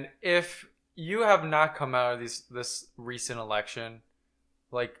 And if you have not come out of this recent election,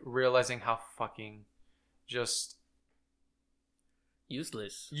 like realizing how fucking just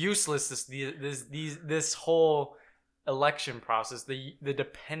useless this whole election process, the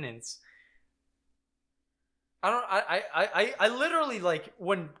dependence. I literally, like,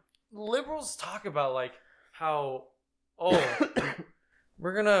 when liberals talk about like how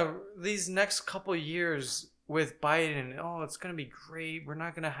we're gonna, these next couple years with Biden, it's gonna be great, we're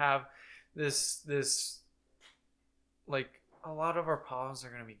not gonna have this like a lot of our problems are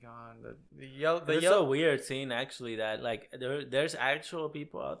gonna be gone. It's so weird seeing actually that like there's actual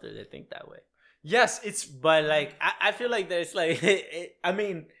people out there that think that way. Yes, but like I feel like there's like I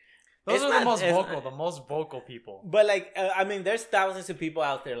mean, those are the most vocal people. But like I mean, there's thousands of people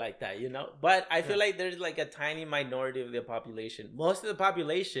out there like that, you know. But I feel like there's like a tiny minority of the population. Most of the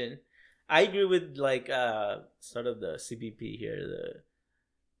population, I agree with like sort of the CPP here, the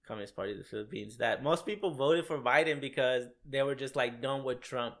Communist Party of the Philippines, that most people voted for Biden because they were just like done with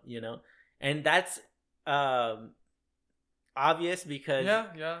Trump, you know. And that's obvious because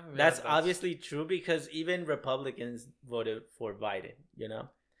that's obviously true because even Republicans voted for Biden, you know.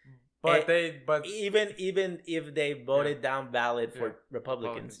 But even if they voted down ballot for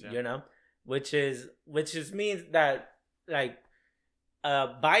Republicans, you know, which means that like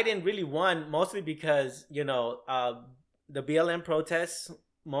Biden really won mostly because, you know, the BLM protests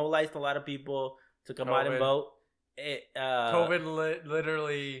mobilized a lot of people to come out and vote. COVID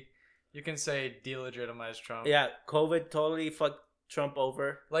literally, you can say, delegitimized Trump. Yeah, COVID totally fucked Trump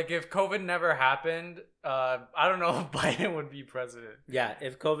over. Like, if COVID never happened, I don't know if Biden would be president. Yeah,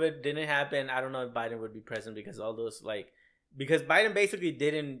 if COVID didn't happen, I don't know if Biden would be president because all those because Biden basically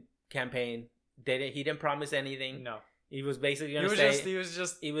didn't campaign. He didn't promise anything. No. He was basically gonna say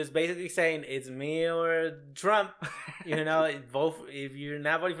he was basically saying it's me or Trump. You know, vote if you're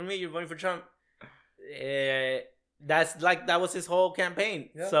not voting for me, you're voting for Trump. That was his whole campaign.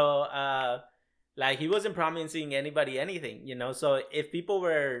 Yeah. So like he wasn't promising anybody anything, you know. So if people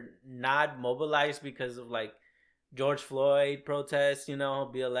were not mobilized because of like George Floyd protests, you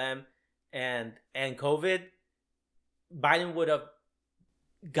know, BLM and COVID, Biden would have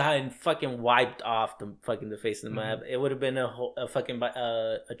gotten fucking wiped off the face of the map. It would have been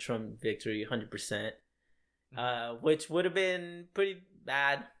a Trump victory, 100%, which would have been pretty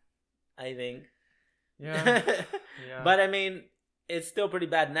bad, I think. Yeah. But I mean, it's still pretty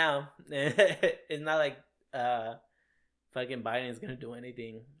bad now. It's not like fucking Biden is gonna do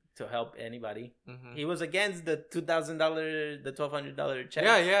anything to help anybody. Mm-hmm. He was against the $2,000, the $1,200 check.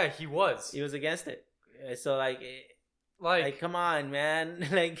 Yeah, he was. He was against it. So like come on, man.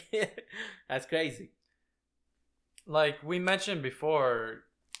 Like that's crazy. Like we mentioned before,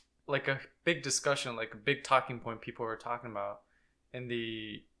 like a big discussion, like a big talking point people were talking about in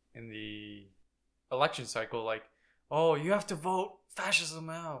the election cycle, like, oh, you have to vote fascism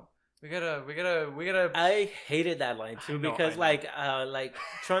out. We gotta. I hated that line I too know, because I know. like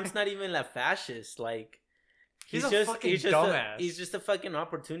Trump's not even a fascist. Like He's a fucking dumbass. He's just a fucking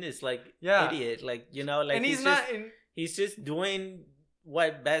opportunist, like Yeah. idiot. Like like And he's not just in. he's just doing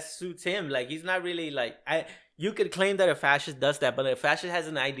what best suits him. Like he's not really like you could claim that a fascist does that, but a fascist has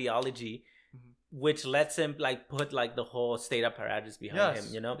an ideology which lets him like put like the whole state apparatus behind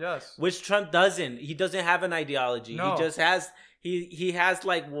him, Yes. which Trump doesn't. He doesn't have an ideology. No. He just has he has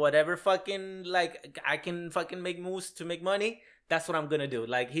like whatever fucking like I can fucking make moves to make money. That's what I'm gonna do.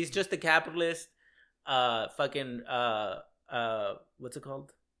 Like he's just a capitalist, fucking what's it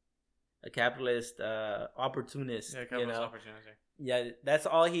called? A capitalist opportunist. Yeah, capitalist opportunity. Yeah, that's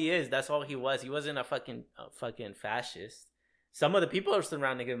all he is. That's all he was. He wasn't a fucking fascist. Some of the people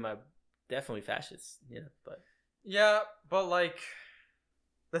surrounding him are definitely fascists, but yeah, but like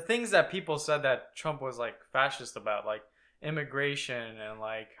the things that people said that Trump was like fascist about, like immigration and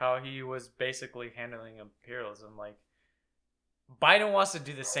like how he was basically handling imperialism, like Biden wants to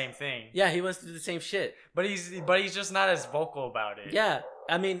do the same thing. Yeah, he wants to do the same shit, but he's just not as vocal about it. Yeah,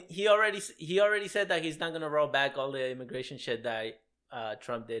 I mean, he already said that he's not gonna roll back all the immigration shit that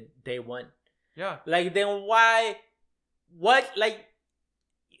Trump did day one. Yeah, like then why? What like?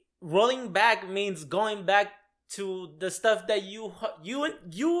 Rolling back means going back to the stuff that you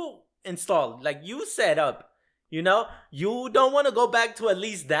installed, like you set up. You don't want to go back to at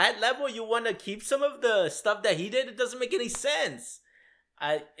least that level. You want to keep some of the stuff that he did. It doesn't make any sense.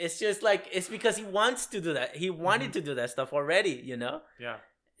 It's just like it's because he wants to do that. He wanted to do that stuff already. Yeah.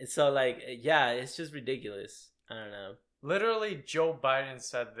 And so like yeah, it's just ridiculous. I don't know. Literally, Joe Biden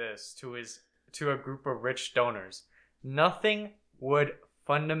said this to a group of rich donors. Nothing would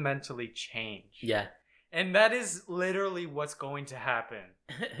fundamentally change. Yeah. And that is literally what's going to happen.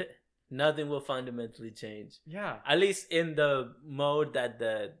 Nothing will fundamentally change. Yeah. At least in the mode that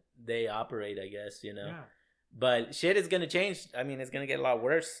they operate, I guess, Yeah. But shit is going to change. I mean, it's going to get a lot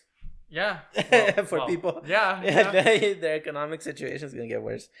worse. Yeah. For people. Yeah. Their economic situation is going to get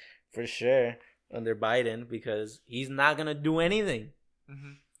worse. For sure. Under Biden. Because he's not going to do anything.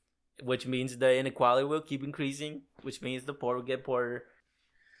 Mm-hmm. Which means the inequality will keep increasing. Which means the poor will get poorer.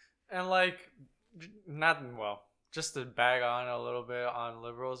 And like, just to bag on a little bit on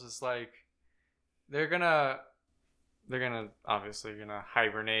liberals, it's like they're gonna obviously gonna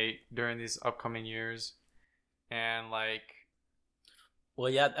hibernate during these upcoming years, and like, well,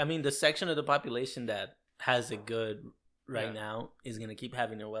 yeah, I mean the section of the population that has it good right now is gonna keep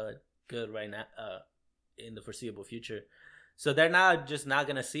having it good right now in the foreseeable future, so they're not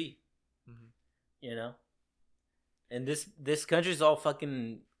gonna see, and this country's all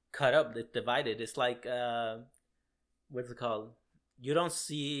fucking cut up, divided. It's like what's it called? You don't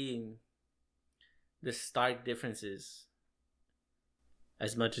see the stark differences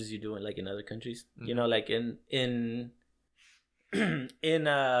as much as you do in other countries. Mm-hmm. Like in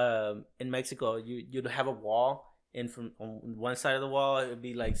Mexico, you'd have a wall, and from on one side of the wall it would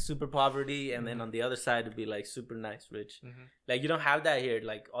be like super poverty, and then on the other side it'd be like super nice rich. Mm-hmm. Like you don't have that here.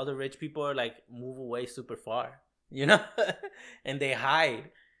 Like all the rich people are like move away super far, and they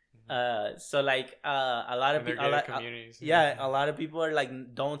hide. So like a lot of people, a lot of people are like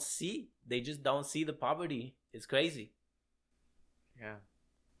they just don't see the poverty. It's crazy. Yeah,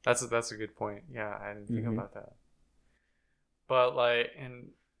 that's a good point. Yeah, I didn't think about that. But like,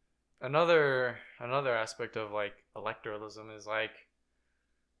 and another aspect of like electoralism is like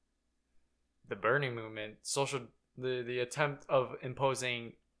the Bernie movement, the attempt of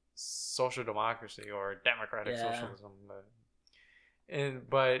imposing social democracy or democratic socialism,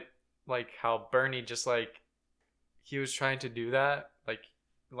 but like how Bernie just like he was trying to do that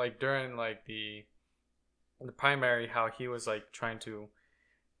like during like the primary, how he was like trying to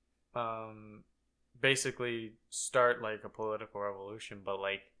basically start like a political revolution, but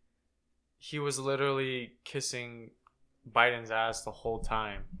like he was literally kissing Biden's ass the whole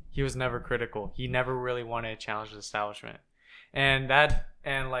time. He was never critical. He never really wanted to challenge the establishment, and that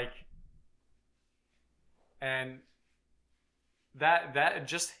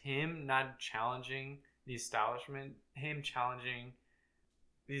just him not challenging the establishment, him challenging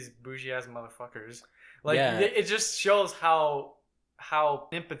these bougie ass motherfuckers, like it just shows how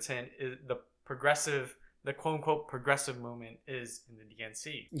impotent is the quote unquote progressive movement is in the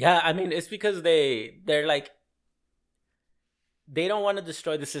DNC. Yeah, I mean it's because they're like they don't want to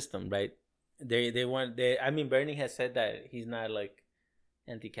destroy the system, right? I mean Bernie has said that he's not like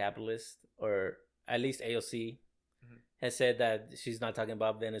anti-capitalist, or at least AOC has said that she's not talking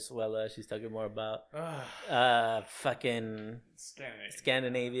about Venezuela. She's talking more about fucking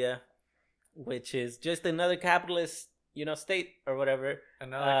Scandinavia, which is just another capitalist state or whatever.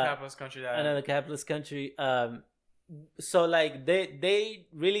 Another capitalist country that Another capitalist country. So like they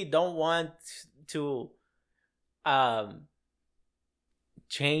really don't want to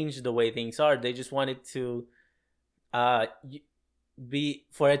change the way things are. They just want it to be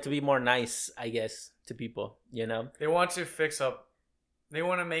for it to be more nice, I guess, to people. they want to fix up. They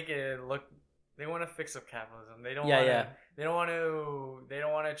want to make it look. They want to fix up capitalism. They don't Yeah, want yeah. to. They don't want to. They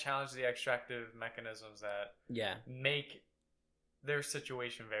don't want to challenge the extractive mechanisms that Yeah, make their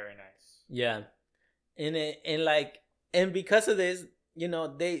situation very nice. yeah. And because of this,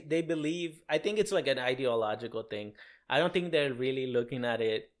 they believe. I think it's like an ideological thing. I don't think they're really looking at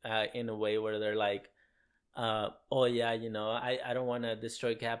it in a way where they're like, oh yeah, I don't want to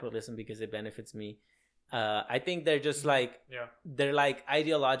destroy capitalism because it benefits me. I think they're just like, Yeah. they're like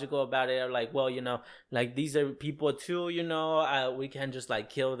ideological about it. Or like, well, like these are people too. We can't just like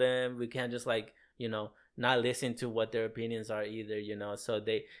kill them. We can't just like not listen to what their opinions are either. So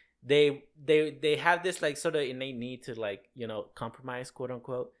they have this like sort of innate need to like compromise, quote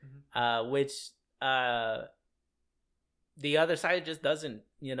unquote, which the other side just doesn't.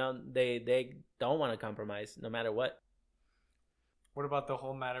 They don't want to compromise no matter what. What about the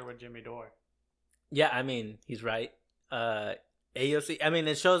whole matter with Jimmy Dore? Yeah, I mean, he's right. AOC, I mean,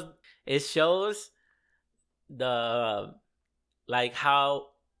 it shows the like how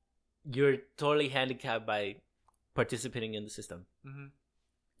you're totally handicapped by participating in the system.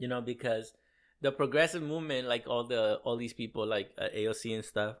 Because the progressive movement, like all these people like AOC and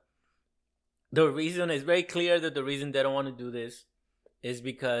stuff, the reason is very clear that the reason they don't want to do this is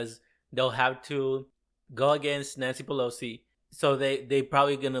because they'll have to go against Nancy Pelosi. So they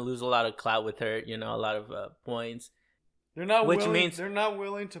probably gonna lose a lot of clout with her, a lot of points. They're not they're not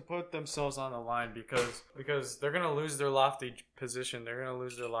willing to put themselves on the line because they're gonna lose their lofty position. They're gonna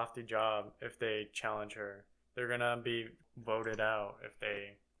lose their lofty job if they challenge her. They're gonna be voted out if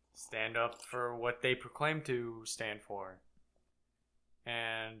they stand up for what they proclaim to stand for.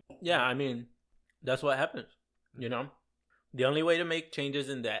 And yeah, I mean, that's what happens. The only way to make changes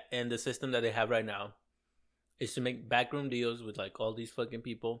in the system that they have right now is to make backroom deals with like all these fucking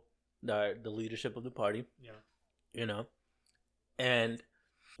people that are the leadership of the party. Yeah. And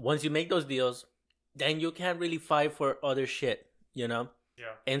once you make those deals, then you can't really fight for other shit. Yeah.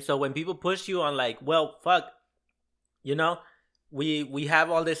 And so when people push you on like, well, fuck, we have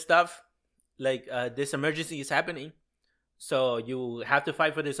all this stuff, like this emergency is happening, so you have to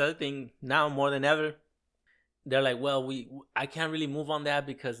fight for this other thing now more than ever. They're like, well, I can't really move on that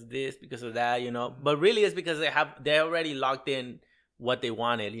because of that, but really it's because they already locked in what they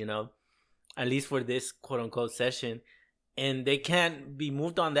wanted, at least for this quote unquote session, and they can't be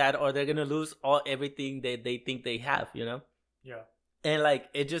moved on that or they're gonna lose everything that they think they have. Yeah. And like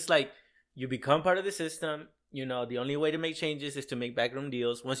it just like you become part of the system. The only way to make changes is to make backroom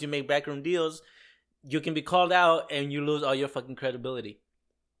deals. Once you make backroom deals, you can be called out and you lose all your fucking credibility.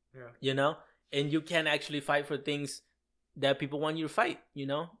 Yeah. And you can't actually fight for things that people want you to fight.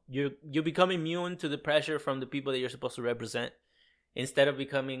 You become immune to the pressure from the people that you're supposed to represent. Instead of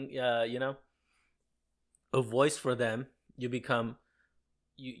becoming a voice for them,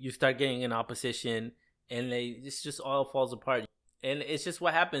 you start getting in opposition, and it's just all falls apart. And it's just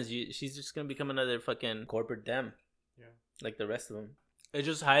what happens. She's just gonna become another fucking corporate dem. Yeah. Like the rest of them. It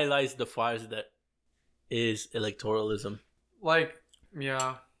just highlights the farce that is electoralism. Like,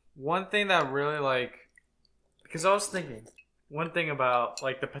 yeah. One thing that really like, because I was thinking, one thing about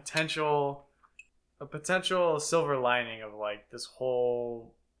like a potential silver lining of like this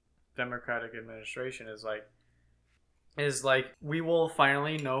whole Democratic administration is like we will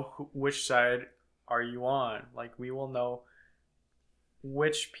finally know which side are you on. Like we will know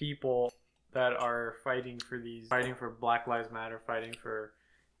which people that are fighting for Black Lives Matter, fighting for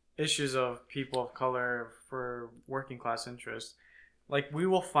issues of people of color, for working class interests. Like we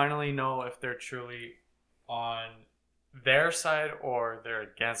will finally know if they're truly on their side or they're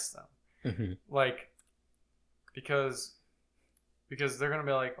against them. Mm-hmm. Like because they're gonna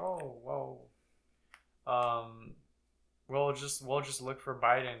be like, oh well, we'll just look for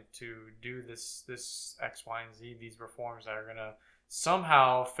Biden to do this X, Y, and Z, these reforms that are gonna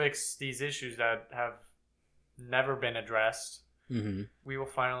somehow fix these issues that have never been addressed. Mm-hmm. We will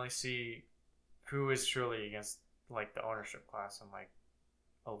finally see who is truly against like the ownership class and like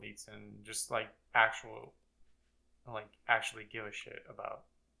elites and just like actually give a shit about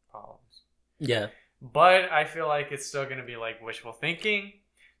problems. Yeah. But I feel like it's still gonna be like wishful thinking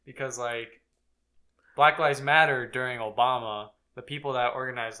because like Black Lives Matter during Obama, the people that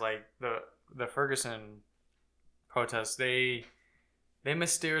organized like the Ferguson protests, they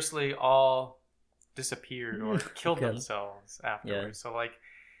mysteriously all disappeared or killed Okay. themselves afterwards. Yeah. So like,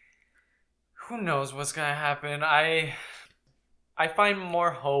 who knows what's gonna happen? I find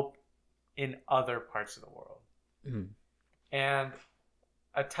more hope in other parts of the world, Mhm. and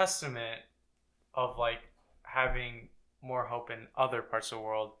a testament of like having more hope in other parts of the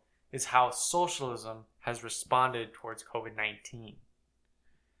world is how socialism has responded towards COVID-19.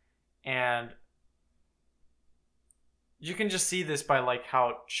 And you can just see this by like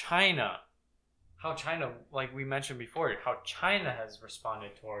how China, like we mentioned before, how China has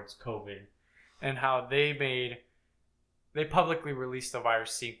responded towards COVID and how they publicly released the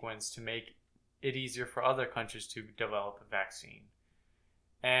virus sequence to make it easier for other countries to develop a vaccine.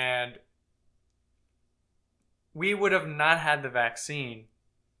 And we would have not had the vaccine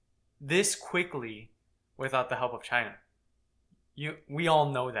this quickly without the help of China. We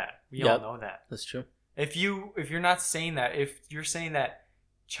all know that. We all Yep. know that. That's true. If you're not saying that, if you're saying that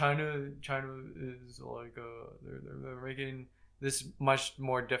China is like they're making this much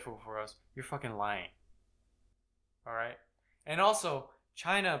more difficult for us, you're fucking lying. All right? And also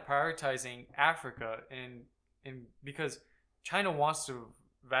China prioritizing Africa and because China wants to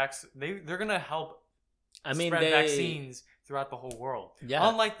they're going to help I mean, spread vaccines throughout the whole world. Yeah.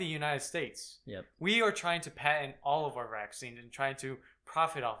 Unlike the United States. Yep. We are trying to patent all of our vaccines and trying to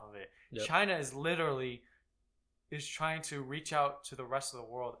profit off of it. Yep. China is literally trying to reach out to the rest of the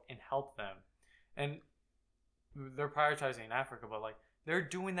world and help them. And they're prioritizing Africa, but like they're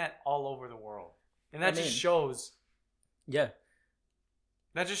doing that all over the world. And that just shows Yeah.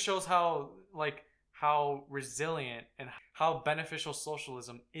 That just shows how resilient and how beneficial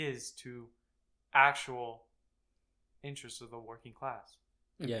socialism is to actual interests of the working class.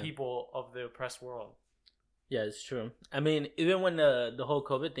 Yeah. People of the oppressed world. Yeah, it's true. I mean, even when the whole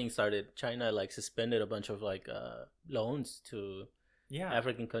COVID thing started, China like suspended a bunch of like loans to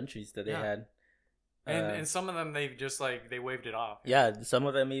African countries that they had, and some of them they've just like they waived it off. Yeah, some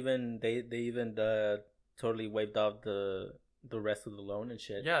of them even they even totally waived off the rest of the loan and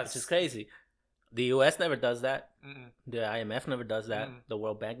shit. Yes, which is crazy. The U.S. never does that. Mm-mm. The IMF never does that. Mm-mm. The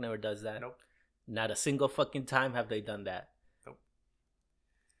World Bank never does that. Nope. Not a single fucking time have they done that. Nope.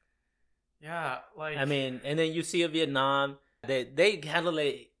 Yeah, like I mean, and then you see Vietnam, they handle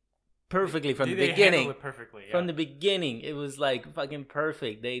it perfectly from the they beginning. handle it perfectly. Yeah. From the beginning, it was like fucking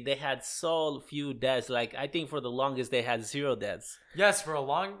perfect. They had so few deaths. Like I think for the longest they had 0 deaths. Yes, for a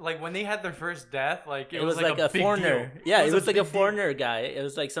long when they had their first death, like it was like a big foreigner. Deal. Yeah, it was like a deal. foreigner guy. It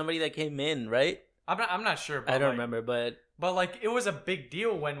was like somebody that came in, right? I'm not sure. But I don't remember, but like it was a big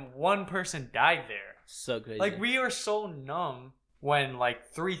deal when one person died there. So crazy. Like we are so numb when like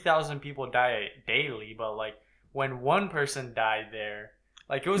 3,000 people die daily, but like when one person died there,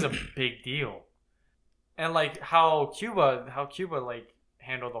 like it was a big deal. And like how Cuba like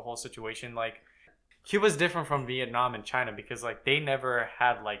handled the whole situation, like Cuba's different from Vietnam and China because like they never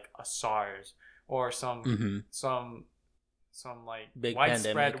had like a SARS or some like big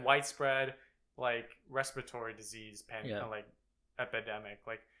widespread like respiratory disease like epidemic.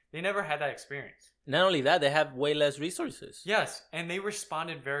 Like they never had that experience. Not only that, they have way less resources. Yes, and they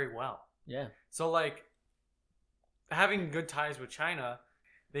responded very well. Yeah. So like having good ties with China,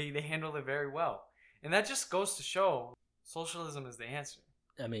 they handled it very well. And that just goes to show socialism is the answer.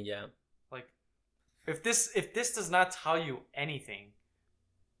 I mean, yeah. Like if this does not tell you anything,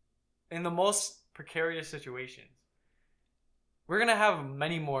 in the most precarious situations, we're gonna have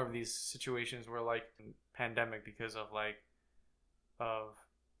many more of these situations where like pandemic because of like of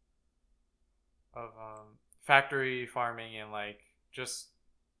factory farming and like just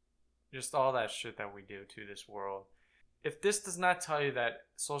all that shit that we do to this world. If this does not tell you that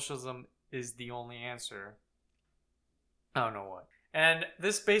socialism is the only answer, I don't know what. And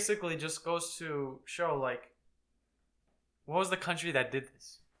this basically just goes to show like what was the country that did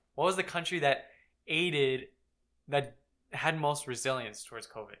this? What was the country that that had most resilience towards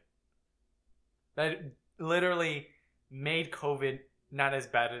COVID? That literally made COVID not as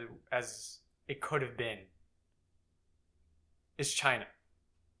bad as it could have been. It's China.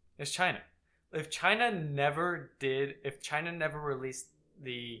 It's China. If China never released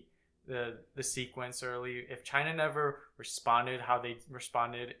the sequence early, if China never responded how they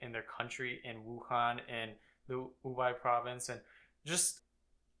responded in their country in Wuhan and the Hubei province and just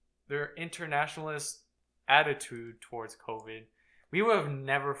their internationalist attitude towards COVID, we would have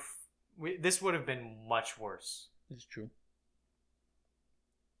never this would have been much worse. It's true.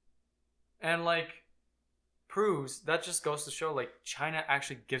 And like that just goes to show like China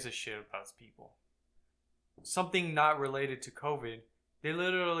actually gives a shit about its people. Something not related to COVID, they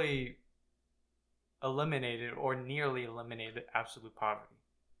literally eliminated or nearly eliminated absolute poverty.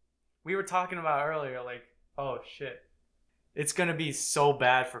 we were talking about earlier, like, oh shit, it's gonna be so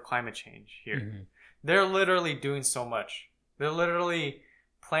bad for climate change here. Mhm. They're literally doing so much. They're literally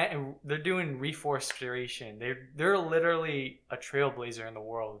they're doing reforestation. They're literally a trailblazer in the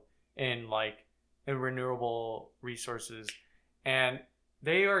world in in renewable resources, and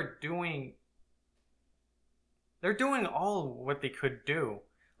they are doing they're doing all what they could do.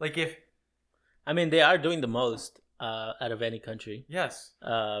 Like if I mean, they are doing the most out of any country, yes,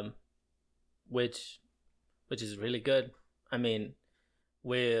 which is really good. I mean,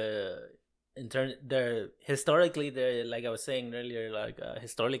 we're in turn they're historically they're like I was saying earlier, like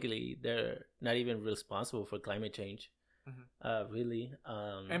historically they're not even responsible for climate change. Really.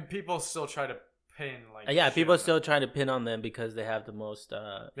 And people still try to pin like Yeah, shit people on them. still trying to pin on them because they have the most They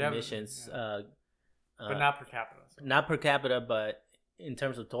have- emissions. yeah. But not per capita. So. Not per capita, but in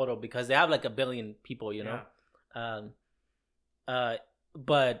terms of total, because they have like 1 billion people, you know. Yeah.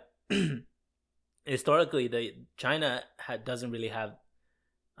 But historically, China doesn't really have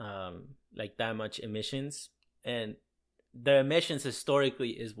like that much emissions, and the emissions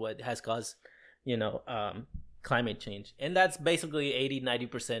historically is what has caused, climate change, and that's basically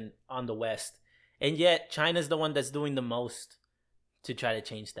 80-90% on the West, and yet China's the one that's doing the most to try to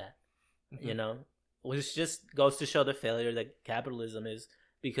change that. Which just goes to show the failure that capitalism is,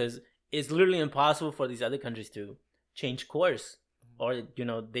 because it's literally impossible for these other countries to change course, or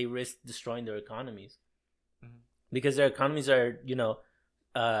they risk destroying their economies, because their economies are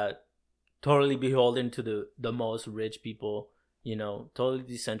totally beholden to the most rich people, totally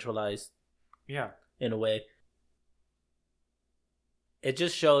decentralized, in a way. It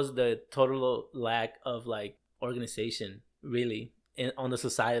just shows the total lack of like organization, really, on the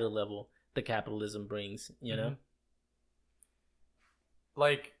societal level, the capitalism brings,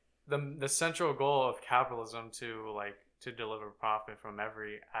 Like the central goal of capitalism to deliver profit from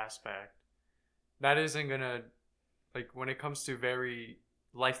every aspect, that isn't gonna, like, when it comes to very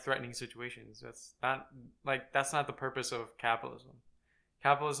life-threatening situations, that's not the purpose of capitalism.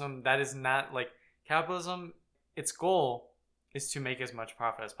 That is not like capitalism. Its goal is to make as much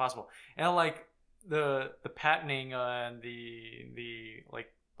profit as possible, and like the patenting and the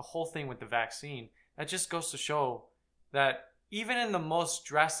like the whole thing with the vaccine, that just goes to show that even in the most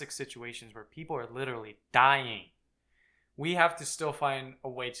drastic situations where people are literally dying, we have to still find a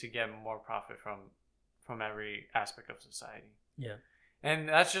way to get more profit from every aspect of society. Yeah. And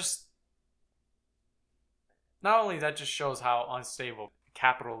that's just, not only that just shows how unstable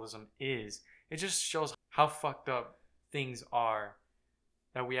capitalism is, it just shows how fucked up things are,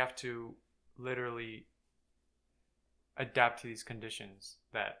 that we have to literally adapt to these conditions,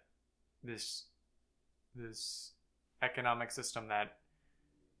 that this economic system that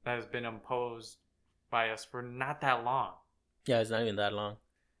has been imposed by us for not that long. Yeah, it's not even that long.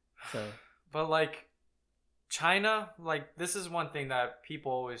 So, but like China, like, this is one thing that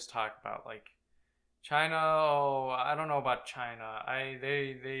people always talk about, like China. Oh, I don't know about China.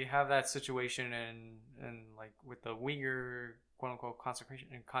 They have that situation in like with the Uyghur quote unquote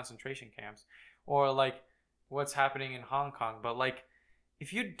concentration camps, or like what's happening in Hong Kong. But like,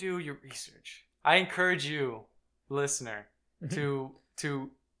 if you do your research, I encourage you, listener, to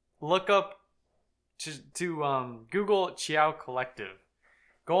look up to Google Chiao Collective.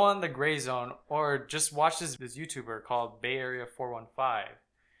 Go on the Gray Zone, or just watch this YouTuber called Bay Area 415.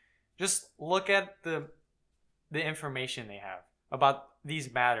 Just look at the information they have about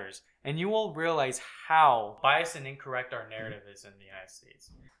these matters, and you will realize how biased and incorrect our narrative is in the United States.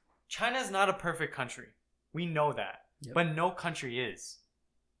 China is not a perfect country. We know that. Yep. But no country is.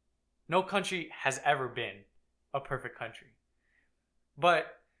 No country has ever been a perfect country. But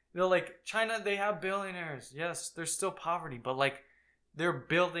they're like, China, they have billionaires. Yes, there's still poverty, but like, they're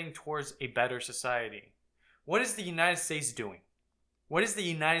building towards a better society. What is the United States doing? What is the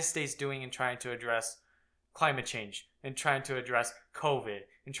United States doing in trying to address climate change, and trying to address COVID,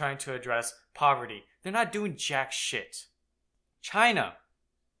 and trying to address poverty? They're not doing jack shit. China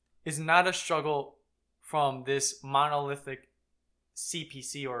is not a struggle from this monolithic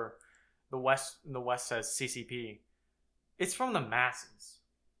CPC, or the West says CCP. It's from the masses.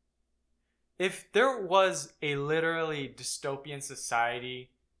 If there was a literally dystopian society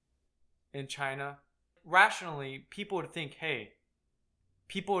in China, rationally, people would think, hey,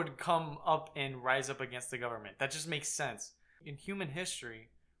 people would come up and rise up against the government. That just makes sense. In human history,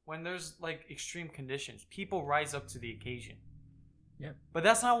 when there's like extreme conditions, people rise up to the occasion. Yeah. But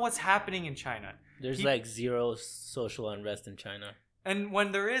that's not what's happening in China. There's like zero social unrest in China. And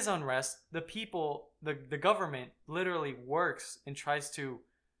when there is unrest, the people, the government literally works and tries to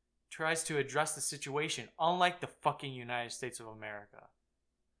address the situation, unlike the fucking United States of America.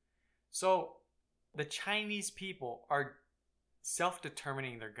 So the Chinese people are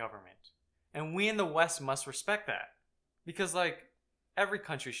self-determining their government. And we in the West must respect that. Because, like, every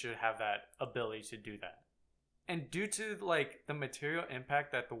country should have that ability to do that. And due to, like, the material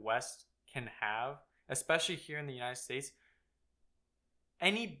impact that the West can have, especially here in the United States,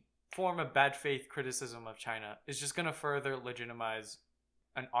 any form of bad faith criticism of China is just going to further legitimize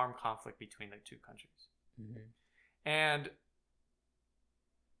an armed conflict between the two countries. Mm-hmm. And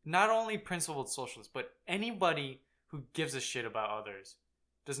not only principled socialists, but anybody who gives a shit about others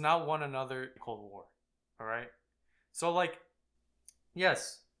does not want another Cold War. All right? So, like,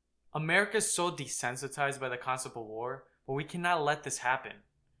 yes, America's so desensitized by the concept of war, but we cannot let this happen.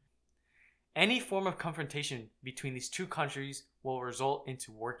 Any form of confrontation between these two countries will result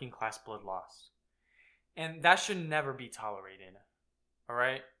into working class blood loss. And that should never be tolerated. All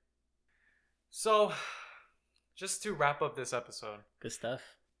right? So, just to wrap up this episode. Good stuff.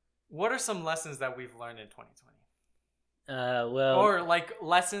 What are some lessons that we've learned in 2020? Well, or like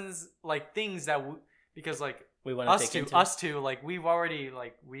lessons, like things that because like we want to us two, like we already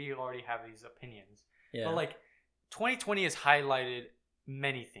have these opinions. Yeah. But like 2020 has highlighted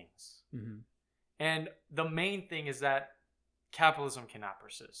many things. Mm-hmm. And the main thing is that capitalism cannot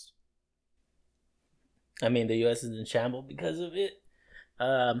persist. I mean, the U.S. is in shambles because of it,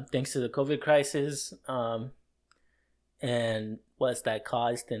 thanks to the COVID crisis, and what's that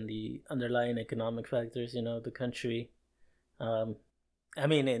caused and the underlying economic factors, the country. I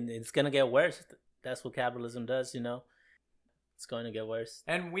mean, and it's going to get worse. That's what capitalism does, It's going to get worse.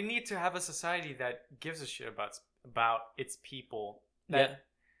 And we need to have a society that gives a shit about its people. Yeah.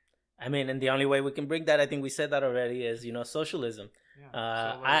 I mean, and the only way we can bring that, I think we said that already, is, socialism.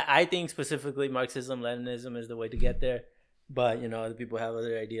 Yeah. I think specifically Marxism, Leninism is the way to get there. But, other people have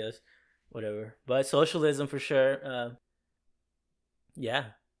other ideas, whatever. But socialism for sure. Yeah.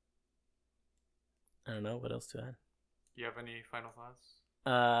 I don't know what else to add. Do you have any final thoughts?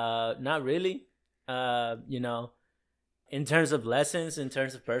 Not really. In terms of lessons, in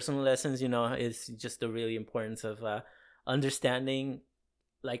terms of personal lessons, it's just the really importance of understanding,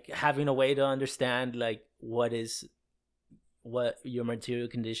 like having a way to understand like what your material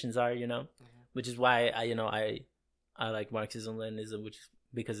conditions are, mm-hmm. which is why I like Marxism, Leninism, which is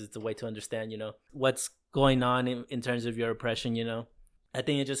because it's a way to understand, what's going on in terms of your oppression, I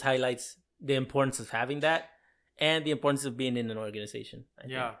think it just highlights the importance of having that. And the importance of being in an organization. I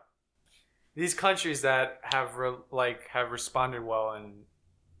think. These countries that have responded well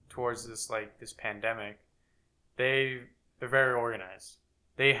towards this pandemic, they're very organized.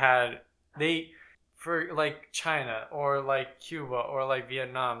 For like China or like Cuba or like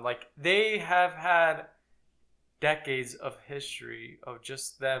Vietnam, like they have had decades of history of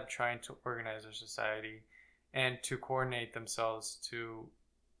just them trying to organize their society and to coordinate themselves to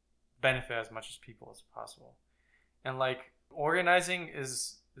benefit as much as people as possible. And like organizing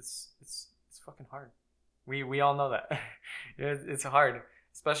it's fucking hard. We all know that. It's hard,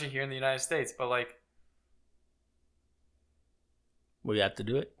 especially here in the United States. But like, we have to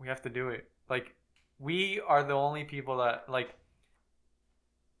do it. We have to do it. Like, we are the only people that like.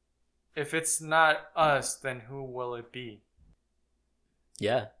 If it's not us, then who will it be?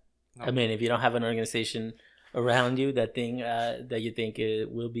 Yeah. No. I mean, if you don't have an organization around you that you think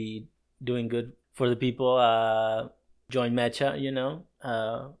it will be doing good for the people, join Mmxx,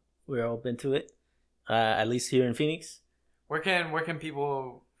 we're open to it, at least here in Phoenix. Where can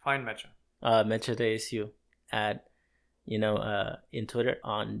people find Mmxx? Mmxx ASU at, in Twitter,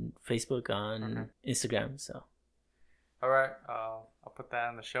 on Facebook, on Instagram, so. All right, I'll put that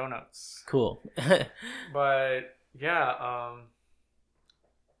in the show notes. Cool. But yeah,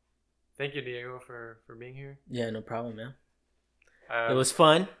 thank you, Diego, for being here. Yeah, no problem, man. It was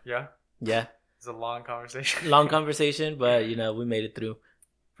fun. Yeah. Yeah. It's a long conversation. Long conversation, but we made it through.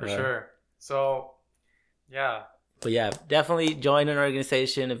 For sure. So, yeah. But yeah, definitely join an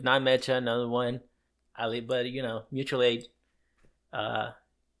organization. If not Mmxx, another one. But mutual aid,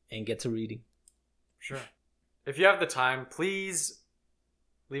 and get to reading. Sure. If you have the time, please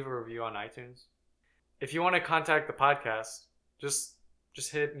leave a review on iTunes. If you want to contact the podcast, just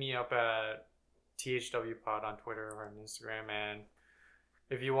hit me up at THWPod on Twitter or on Instagram. And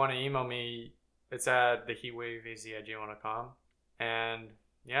if you want to email me, it's at theheatwaveaz@gmail.com. And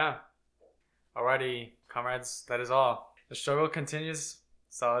yeah. Alrighty, comrades, that is all. The struggle continues.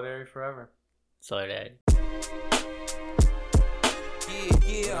 Solidarity forever. Solidarity.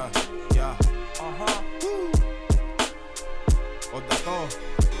 Yeah. Otra todo,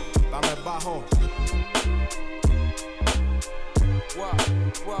 dame bajo.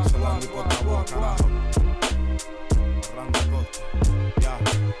 Se la mi por la boca, carajo. Randa Costa, ya.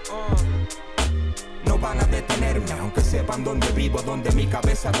 sepan dónde vivo, donde mi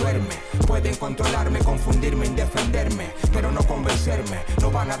cabeza duerme. Pueden controlarme, confundirme, indefenderme, pero no convencerme,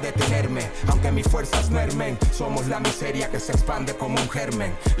 no van a detenerme, aunque mis fuerzas mermen. Somos la miseria que se expande como un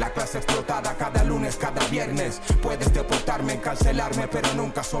germen, la clase explotada cada lunes, cada viernes. Puedes deportarme, encarcelarme, pero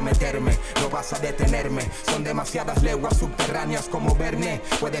nunca someterme, no vas a detenerme. Son demasiadas leguas subterráneas como Verne.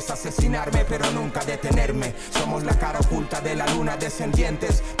 Puedes asesinarme, pero nunca detenerme. Somos la cara oculta de la luna,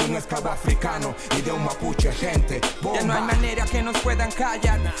 descendientes de un esclavo africano y de un mapuche, gente. Bomba. Ya no hay manera que nos puedan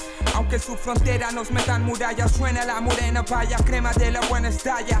callar, aunque su frontera nos metan murallas. Suena la morena vaya, crema de la buena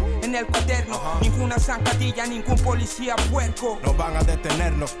estalla. En el cuaderno, ninguna zancadilla, ningún policía puerco. No van a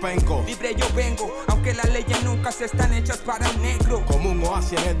detenernos, penco. Libre yo vengo, aunque las leyes nunca se están hechas para un negro. Como un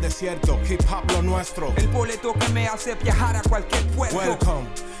oasis en el desierto, hip hop lo nuestro. El boleto que me hace viajar a cualquier puerto. Welcome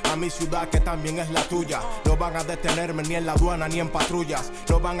a mi ciudad que también es la tuya. No van a detenerme ni en la aduana ni en patrullas.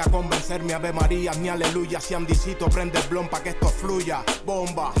 No van a convencerme Ave María ni aleluya. Si Andicito prende el blon pa' que esto fluya.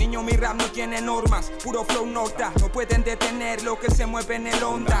 Bomba. Niño, mi rap no tiene normas, puro flow nota. No pueden detener lo que se mueve en el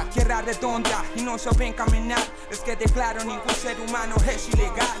onda. Tierra redonda y no saben caminar. Es que declaro ningún ser humano es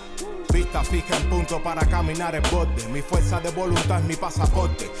ilegal. Vista fija en punto para caminar el borde. Mi fuerza de voluntad es mi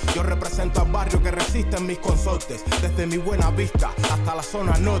pasaporte. Yo represento al barrio que resiste en mis consortes. Desde mi buena vista hasta la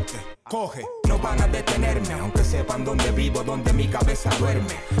zona norte. Coge. No van a detenerme, aunque sepan dónde vivo, donde mi cabeza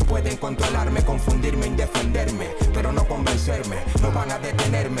duerme. Pueden controlarme, confundirme, indefenderme, pero no convencerme. No van a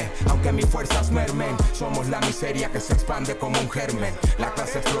detenerme, aunque mis fuerzas mermen. Somos la miseria que se expande como un germen, la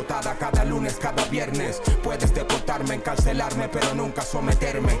clase explotada cada lunes, cada viernes. Puedes deportarme, encarcelarme, pero nunca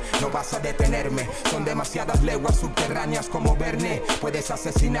someterme. No vas a detenerme, son demasiadas leguas subterráneas como Verne. Puedes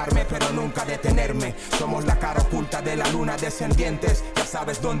asesinarme, pero nunca detenerme. Somos la cara oculta de la luna, descendientes. Ya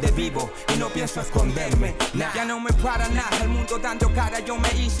sabes dónde vivo y no pienso esconderme, nah. Ya no me para nada, el mundo dando cara yo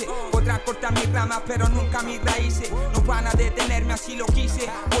me hice. Podrán cortar mis ramas pero nunca mis raíces. No van a detenerme, así lo quise.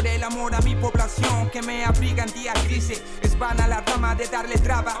 Por el amor a mi población que me abriga en días grises. Es vana la rama de darle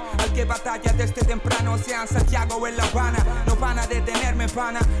traba al que batalla desde temprano, sea en Santiago o en La Habana. No van a detenerme,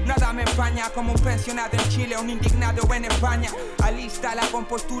 pana, nada me empaña. Como un pensionado en Chile, un indignado en España. Alista la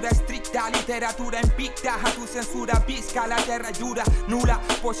compostura estricta, literatura invicta. A tu censura visca, la tierra ayuda. Nula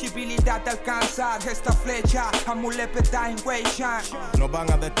posibilidad de alcanzar esta flecha. No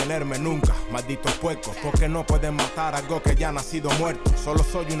van a detenerme nunca, malditos puercos, porque no pueden matar algo que ya ha nacido muerto. Solo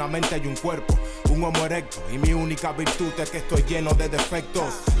soy una mente y un cuerpo, un homo erecto, y mi única virtud es que estoy lleno de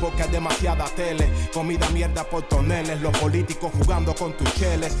defectos. Porque hay demasiada tele, comida mierda por toneles, los políticos jugando con tus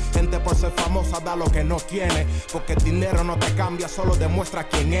cheles. Gente por ser famosa da lo que no tiene, porque el dinero no te cambia, solo demuestra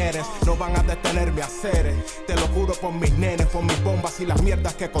quién eres. No van a detenerme a hacer, te lo juro por mis nenes, por mis bombas y las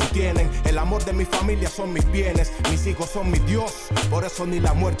mierdas que contienen. El amor de mi familia son mis bienes, mis hijos son mi Dios, por eso ni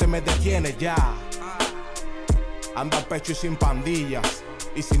la muerte me detiene ya. Ando a pecho y sin pandillas,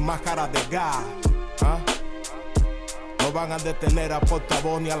 y sin máscara de gas, ¿ah? No van a detener a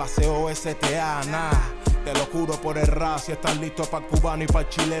portavoz ni a la COSTA, nah. Te lo juro por el rap, si están listos para el cubano y para el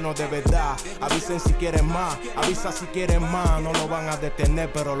chileno de verdad. Avisen si quieren más, avisa si quieren más. No lo van a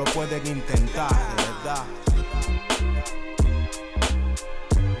detener, pero lo pueden intentar, de verdad.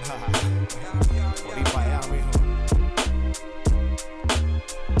 Por ahí para allá, mijo.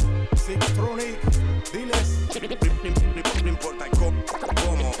 Six Tronic, diles.